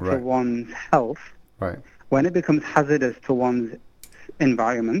to one's health. Right. When it becomes hazardous to one's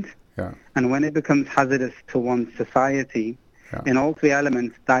environment. And when it becomes hazardous to one's society. In all three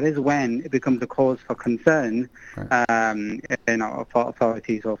elements, that is when it becomes a cause for concern, for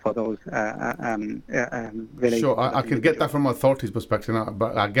authorities or for those related. Sure, I can get that from authorities' perspective,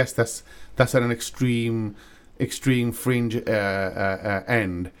 but I guess that's at an extreme fringe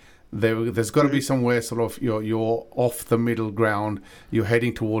end. There's got to be somewhere sort of you're off the middle ground. You're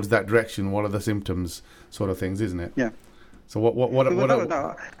heading towards that direction. What are the symptoms, sort of things, isn't it? Yeah. So what I'm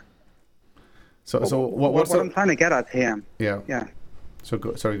trying to get at here. Yeah. So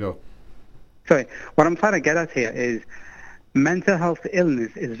go. Sorry. What I'm trying to get at here is mental health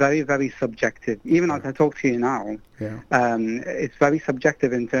illness is very, very subjective. Even as I talk to you now, it's very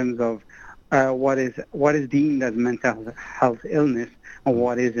subjective in terms of what is deemed as mental health illness and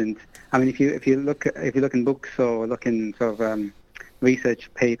what isn't. If you look in books or look in sort of research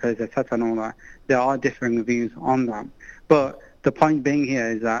papers, etc., and all that, there are differing views on that. But the point being here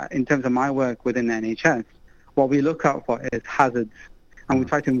is that in terms of my work within the NHS, what we look out for is hazards, and we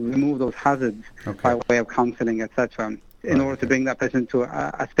try to remove those hazards by way of counselling, etc., in order to bring that person to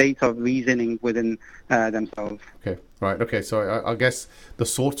a state of reasoning within themselves. Okay. So I guess the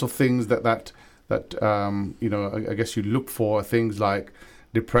sorts of things that I guess you look for are things like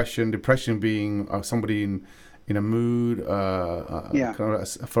depression being somebody in a mood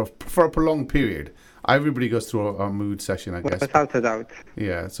for a prolonged period. Everybody goes through a mood session, I guess. Without a doubt.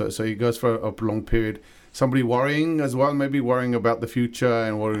 Yeah, so he goes for a prolonged period. Somebody worrying as well, maybe worrying about the future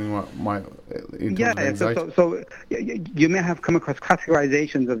and worrying so you may have come across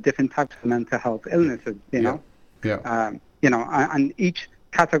categorizations of different types of mental health illnesses, and each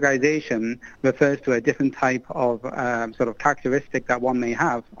categorization refers to a different type of sort of characteristic that one may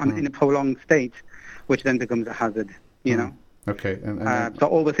have in a prolonged state, which then becomes a hazard, Okay. So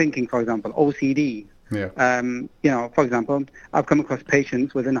overthinking, for example, OCD, Yeah. For example, I've come across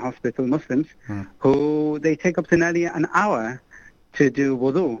patients within the hospital, Muslims, who they take up to nearly an hour to do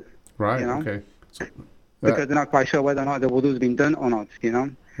wudu. Right. Okay. Because they're not quite sure whether or not the wudu's been done or not.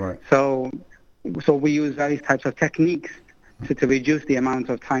 Right. So we use various types of techniques to reduce the amount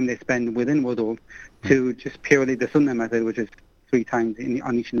of time they spend within wudu to just purely the sunnah method, which is 3 times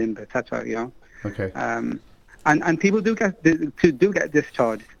on each limb, etc. Okay. And people do get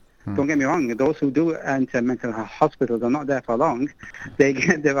discharged. Don't get me wrong. Those who do enter mental health hospitals are not there for long. They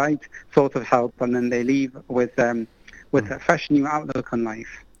get the right sort of help, and then they leave with a fresh new outlook on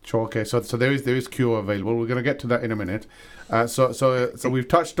life. Sure. Okay. So there is cure available. We're going to get to that in a minute. So we've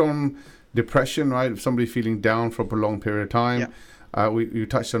touched on depression, right? Somebody feeling down for a prolonged period of time. Yeah. You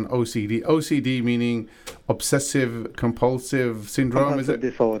touched on OCD. OCD meaning obsessive compulsive syndrome, is it?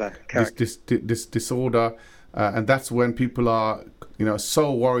 Disorder. Correct. This disorder, and that's when people are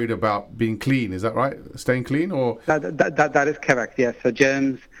so worried about being clean. Is that right? Staying clean, or that is correct. Yes. So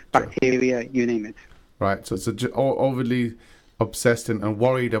germs, bacteria, you name it. Right. So it's overly obsessed and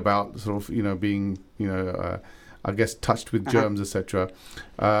worried about sort of being I guess touched with germs, etc.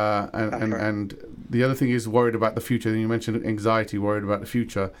 And the other thing is worried about the future. You mentioned anxiety, worried about the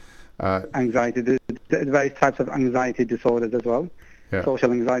future. Anxiety, the various types of anxiety disorders as well. Yeah.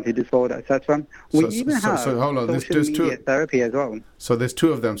 Social anxiety disorder, etc. We even have hold on. Social media therapy as well. So there's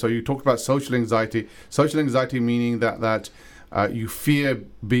 2 of them. So you talked about social anxiety. Social anxiety meaning that you fear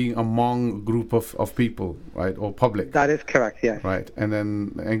being among a group of people, right, or public. That is correct, yes. Right, and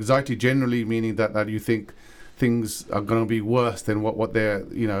then anxiety generally meaning that you think things are going to be worse than what they're,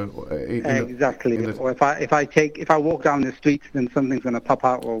 exactly. Or if I walk down the street, then something's going to pop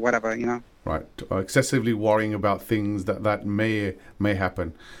out or whatever, Right, excessively worrying about things that may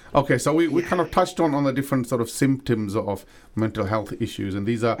happen. Okay, so we kind of touched on the different sort of symptoms of mental health issues, and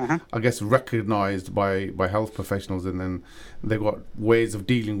these are, I guess, recognized by health professionals, and then they've got ways of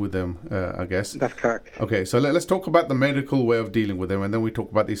dealing with them, I guess. That's correct. Okay, so let's talk about the medical way of dealing with them, and then we talk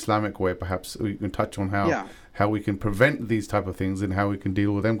about the Islamic way. Perhaps we can touch on how we can prevent these type of things and how we can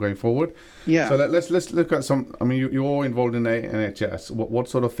deal with them going forward. Yeah. So let's look at some. I mean, you're all involved in NHS. What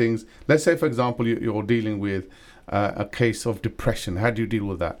sort of things? Let's say, for example, you're dealing with a case of depression. How do you deal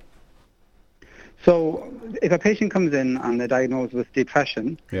with that? So if a patient comes in and they're diagnosed with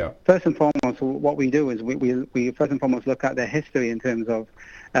depression, first and foremost, what we do is we first and foremost look at their history in terms of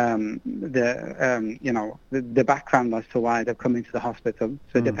the background as to why they've come into the hospital.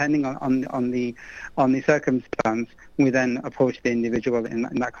 So depending on the circumstance, we then approach the individual in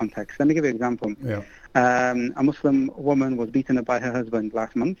that context. Let me give you an example. Yeah. A Muslim woman was beaten up by her husband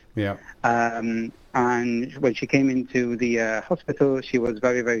last month. Yeah. And when she came into the hospital, she was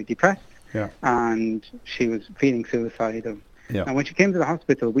very, very depressed. Yeah. And she was feeling suicidal. Yeah. And when she came to the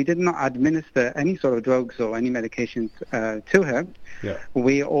hospital, we did not administer any sort of drugs or any medications to her. Yeah.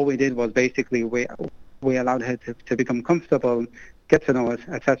 All we did was basically we allowed her to become comfortable, get to know us,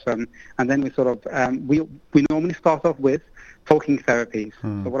 etc. And then we sort of we normally start off with talking therapies.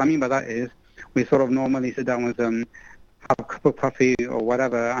 So what I mean by that is we sort of normally sit down with them, have a cup of coffee or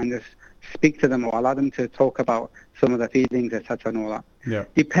whatever, and just speak to them or allow them to talk about some of their feelings, etc. and all that. Yeah.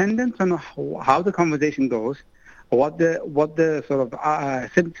 Dependent on how the conversation goes, what the sort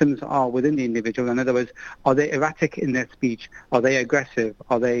of symptoms are within the individual. In other words, are they erratic in their speech? Are they aggressive?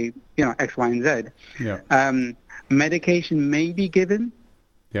 Are they X, Y, and Z? Yeah. Medication may be given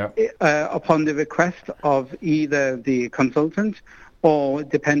upon the request of either the consultant or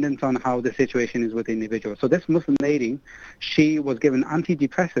dependent on how the situation is with the individual. So this Muslim lady, she was given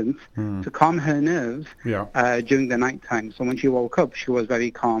antidepressants to calm her nerves during the night time. So when she woke up, she was very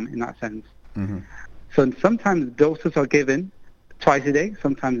calm in that sense. Mm-hmm. So sometimes doses are given twice a day,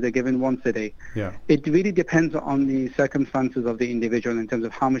 sometimes they're given once a day. Yeah. It really depends on the circumstances of the individual in terms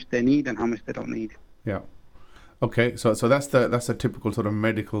of how much they need and how much they don't need. Yeah. Okay, so that's a typical sort of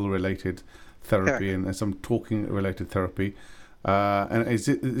medical related therapy and some talking related therapy. And is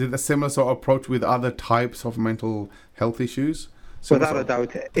it a similar sort of approach with other types of mental health issues? Without a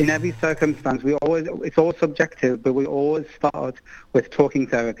doubt. In every circumstance, it's all subjective, but we always start with talking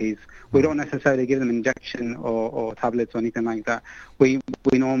therapies. We don't necessarily give them injection or tablets or anything like that. We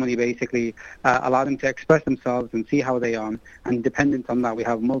normally basically allow them to express themselves and see how they are. And dependent on that, we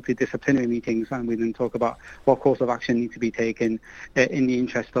have multidisciplinary meetings, and we then talk about what course of action needs to be taken in the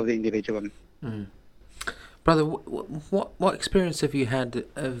interest of the individual. Mm. Brother, what experience have you had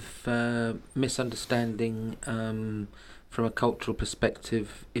of misunderstanding from a cultural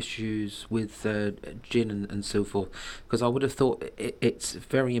perspective, issues with jinn and so forth? Because I would have thought it's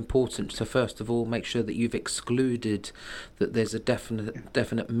very important to first of all make sure that you've excluded that there's a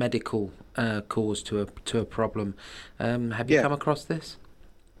definite medical cause to a problem. Have you come across this?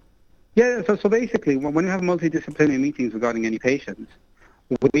 Yeah, so basically, when you have multidisciplinary meetings regarding any patients,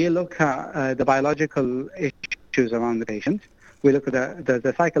 we look at the biological issues around the patient, we look at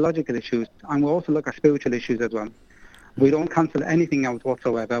the psychological issues, and we also look at spiritual issues as well. We don't cancel anything out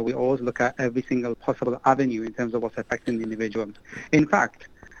whatsoever. We always look at every single possible avenue in terms of what's affecting the individual. In fact,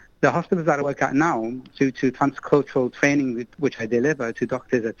 the hospitals that I work at now, due to transcultural training which I deliver to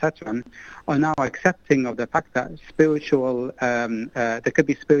doctors, etc., are now accepting of the fact that there could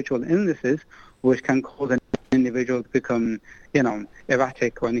be spiritual illnesses which can cause an individual to become,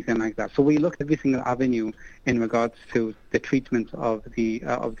 erratic or anything like that. So we look at every single avenue in regards to the treatment of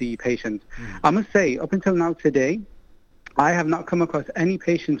the patient. I must say, up until now today, I have not come across any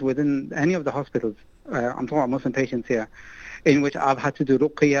patients within any of the hospitals, I'm talking about Muslim patients here, in which I've had to do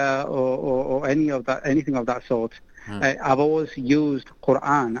ruqya or anything of that sort. I've always used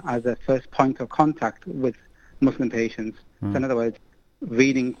Quran as a first point of contact with Muslim patients. So in other words,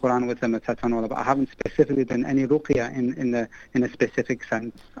 reading Quran with them, etc. and all that. But I haven't specifically done any ruqya in a specific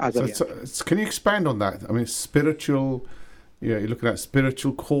sense as of yet. So can you expand on that? I mean, spiritual, you're looking at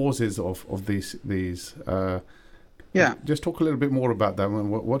spiritual causes of these. Just talk a little bit more about that.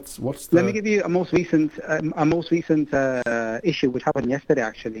 What's the... Let me give you a most recent issue which happened yesterday,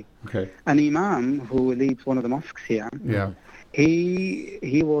 actually. Okay. An imam who leads one of the mosques here. Yeah.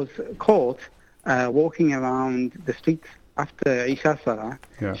 He was caught walking around the streets after Isha Salah,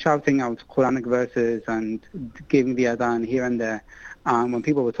 shouting out Quranic verses and giving the adhan here and there. When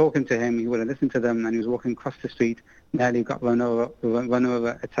people were talking to him, he wouldn't listen to them, and he was walking across the street, nearly got run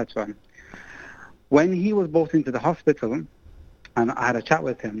over, etc. When he was brought into the hospital, and I had a chat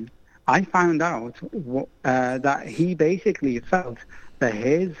with him, I found out that he basically felt that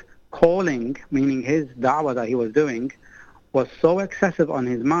his calling, meaning his da'wah that he was doing, was so excessive on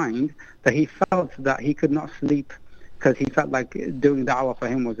his mind that he felt that he could not sleep, because he felt like doing da'wah for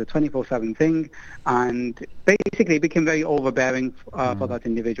him was a 24/7 thing, and basically it became very overbearing for that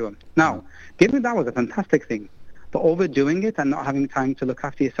individual. Now, giving da'wah was a fantastic thing, but overdoing it and not having time to look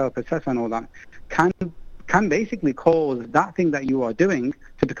after yourself, etc. and all that, can basically cause that thing that you are doing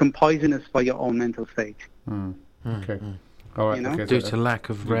to become poisonous for your own mental state. Okay. All right. Okay, due to lack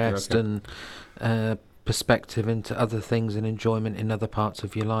of rest and perspective into other things and enjoyment in other parts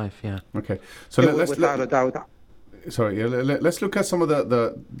of your life. Yeah. Okay. So let's look at some of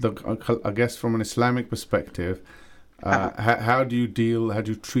the I guess from an Islamic perspective. How do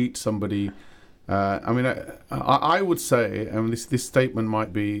you treat somebody? I would say, this statement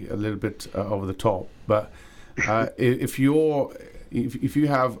might be a little bit over the top, but if you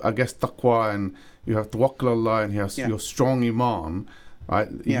have, I guess, taqwa, and you have tawakkul Allah, and you have your strong iman, right?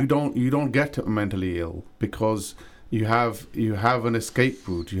 You don't get mentally ill because you have an escape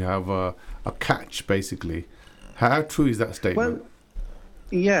route, you have a catch, basically. How true is that statement?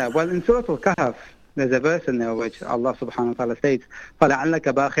 Well, in Surah Al-Kahf, there's a verse in there which Allah subhanahu wa ta'ala states, فَلَعَلَّكَ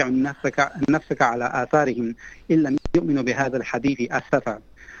بَاخِعٌ نَفْسَكَ عَلَىٰ آثَارِهِمْ إِن لَمْ يُؤْمِنُوا بِهَذَا الْحَدِيثِ أَسَفًا.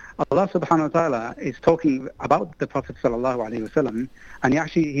 Allah subhanahu wa ta'ala is talking about the Prophet sallallahu alayhi wa sallam, and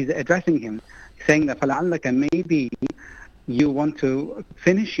he's addressing him, saying that فَلَعَلَّكَ, maybe you want to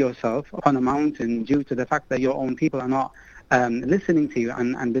finish yourself on a mountain due to the fact that your own people are not listening to you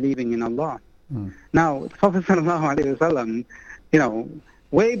and believing in Allah. Now, the Prophet sallallahu alayhi wa sallam,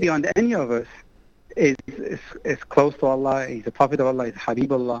 way beyond any of us, is close to Allah. He's a prophet of Allah. He's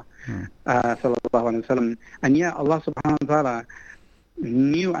Habibullah, sallallahu alayhi wa sallam. And yet Allah subhanahu wa ta'ala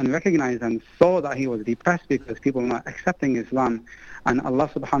knew and recognized and saw that he was depressed because people were not accepting Islam. And Allah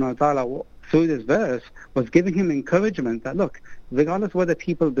subhanahu wa ta'ala, through this verse, was giving him encouragement that, look, regardless whether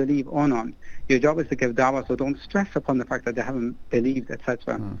people believe or not, your job is to give da'wah, so don't stress upon the fact that they haven't believed,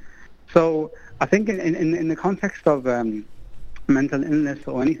 etc. So I think in the context of mental illness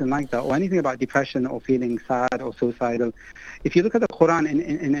or anything like that, or anything about depression or feeling sad or suicidal, if you look at the Quran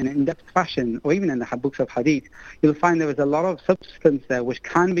in an in-depth fashion, or even in the books of Hadith, you'll find there is a lot of substance there which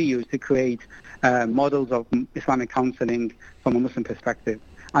can be used to create models of Islamic counselling from a Muslim perspective.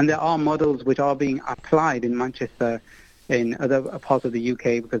 And there are models which are being applied in Manchester, in other parts of the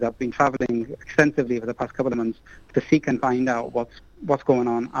UK, because I've been travelling extensively for the past couple of months to seek and find out what's going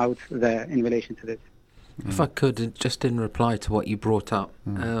on out there in relation to this. If I could, just in reply to what you brought up,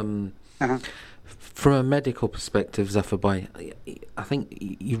 from a medical perspective, Zafar Bhai, I think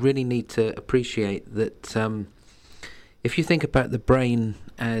you really need to appreciate that if you think about the brain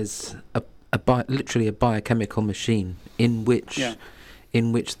as literally a biochemical machine in which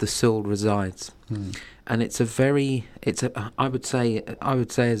the soul resides. And I would say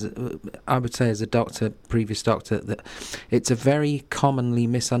as a doctor, previous doctor, that it's a very commonly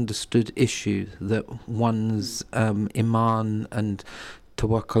misunderstood issue that one's iman and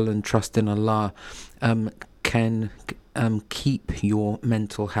tawakkul and trust in Allah can keep your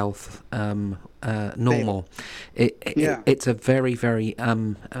mental health normal. It's a very, very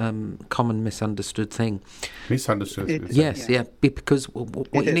common misunderstood thing. Misunderstood. Yes, because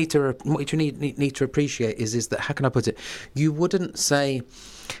what you need to appreciate is that, how can I put it? You wouldn't say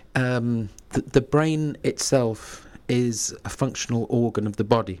the brain itself is a functional organ of the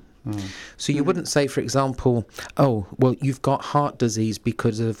body. So you wouldn't say, for example, oh, well, you've got heart disease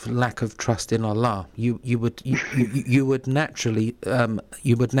because of lack of trust in Allah. You would naturally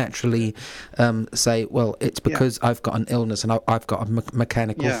say, well, it's because I've got an illness and I've got a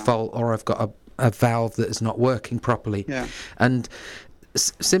mechanical fault, or I've got a valve that is not working properly. And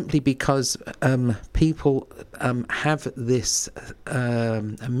simply because people have this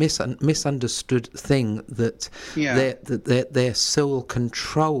misunderstood thing that their soul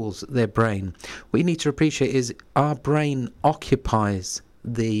controls their brain. What you need to appreciate is our brain occupies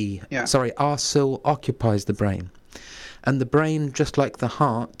our soul occupies the brain, and the brain, just like the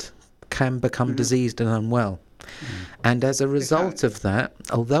heart, can become diseased and unwell. And as a result of that,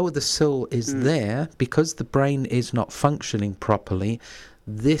 although the soul is there, because the brain is not functioning properly,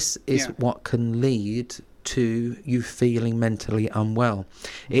 this is what can lead to you feeling mentally unwell.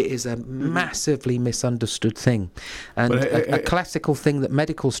 It is a massively misunderstood thing, and a classical thing that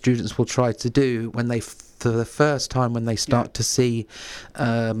medical students will try to do when they for the first time when they start to see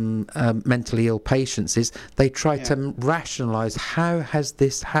mentally ill patients is they try to rationalize, how has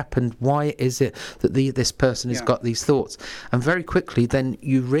this happened? Why is it that this person has got these thoughts? And very quickly then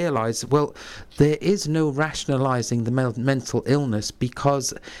you realize, well, there is no rationalizing the mental illness,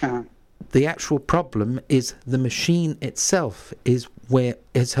 because the actual problem is the machine itself is where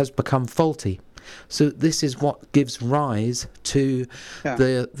it has become faulty. So this is what gives rise to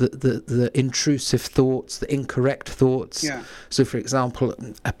the intrusive thoughts, the incorrect thoughts. So, for example,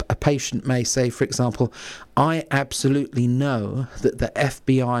 a patient may say, for example, I absolutely know that the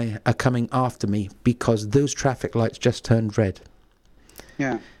FBI are coming after me because those traffic lights just turned red.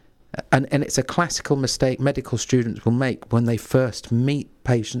 And it's a classical mistake medical students will make when they first meet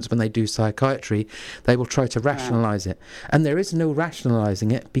patients, when they do psychiatry. They will try to rationalise it. And there is no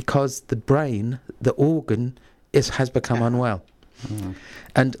rationalising it, because the brain, the organ, has become unwell.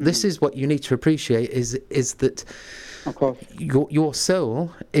 And this is what you need to appreciate, is that your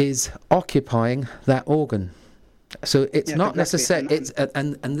soul is occupying that organ. So it's not necessary.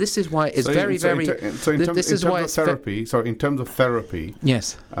 And this is why it's very. In terms of therapy,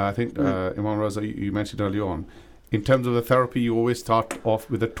 yes, I think Imam Raza, you mentioned earlier on, in terms of the therapy, you always start off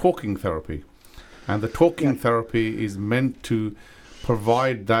with a talking therapy, and the talking therapy is meant to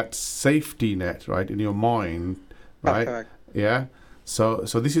provide that safety net, right, in your mind, right? Correct. Yeah. So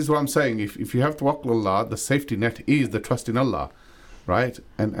this is what I'm saying. If you have tawakkul Allah, the safety net is the trust in Allah. Right,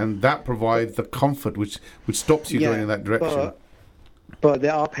 and that provides the comfort which stops you going in that direction. But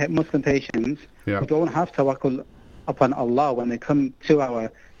there are Muslim patients who don't have tawakkul upon Allah when they come to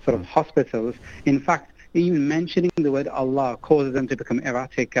our sort of hospitals. In fact, even mentioning the word Allah causes them to become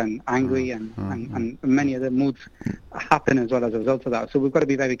erratic and angry, and many other moods happen as well as a result of that. So we've got to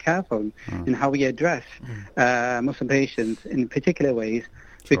be very careful in how we address Muslim patients in particular ways,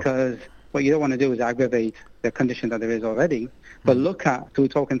 because what you don't want to do is aggravate the condition that there is already. But look at, through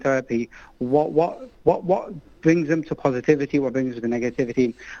talking therapy, what brings them to positivity, what brings them to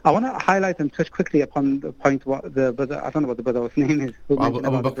negativity. I want to highlight and touch quickly upon the point what the brother, I don't know what the brother's name is, who mentioned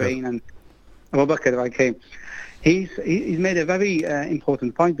about the brain, and Abu Bakr, okay. He's made a very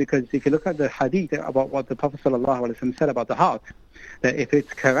important point, because if you look at the hadith about what the Prophet ﷺ said about the heart, that if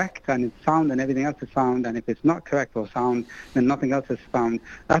it's correct and it's sound, then everything else is sound, and if it's not correct or sound, then nothing else is sound.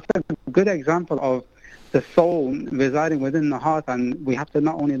 That's a good example of the soul residing within the heart, and we have to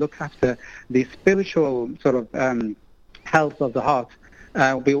not only look after the spiritual sort of health of the heart,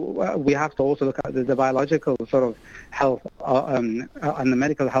 we have to also look at the biological sort of health and the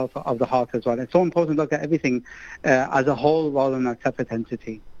medical health of the heart as well. It's so important to look at everything as a whole rather than a separate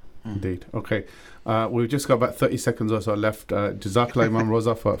entity. Indeed. Okay. We've just got about 30 seconds or so left. Jazakallah, Imam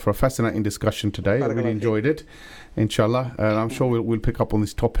Raza, for a fascinating discussion today. I really enjoyed it, inshallah. And I'm sure we'll pick up on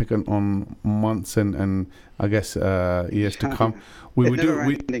this topic on months and I guess years to come. We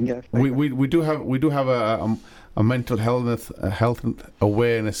do have a mental health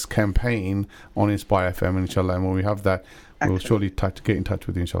awareness campaign on Inspire FM, inshallah. And when we have that, we'll surely get in touch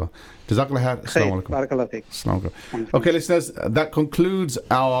with you, inshallah. Jazakallah khair. Assalamu alaikum. Okay, listeners, that concludes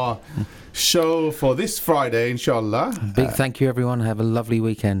our show for this Friday, inshallah. Big thank you, everyone. Have a lovely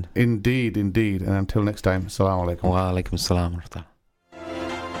weekend. Indeed. And until next time, assalamu alaikum. Wa alaikum assalam.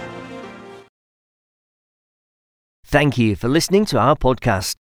 Thank you for listening to our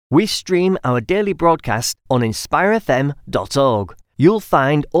podcast. We stream our daily broadcast on inspirefm.org. You'll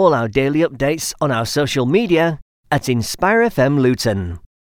find all our daily updates on our social media at Inspire FM Luton.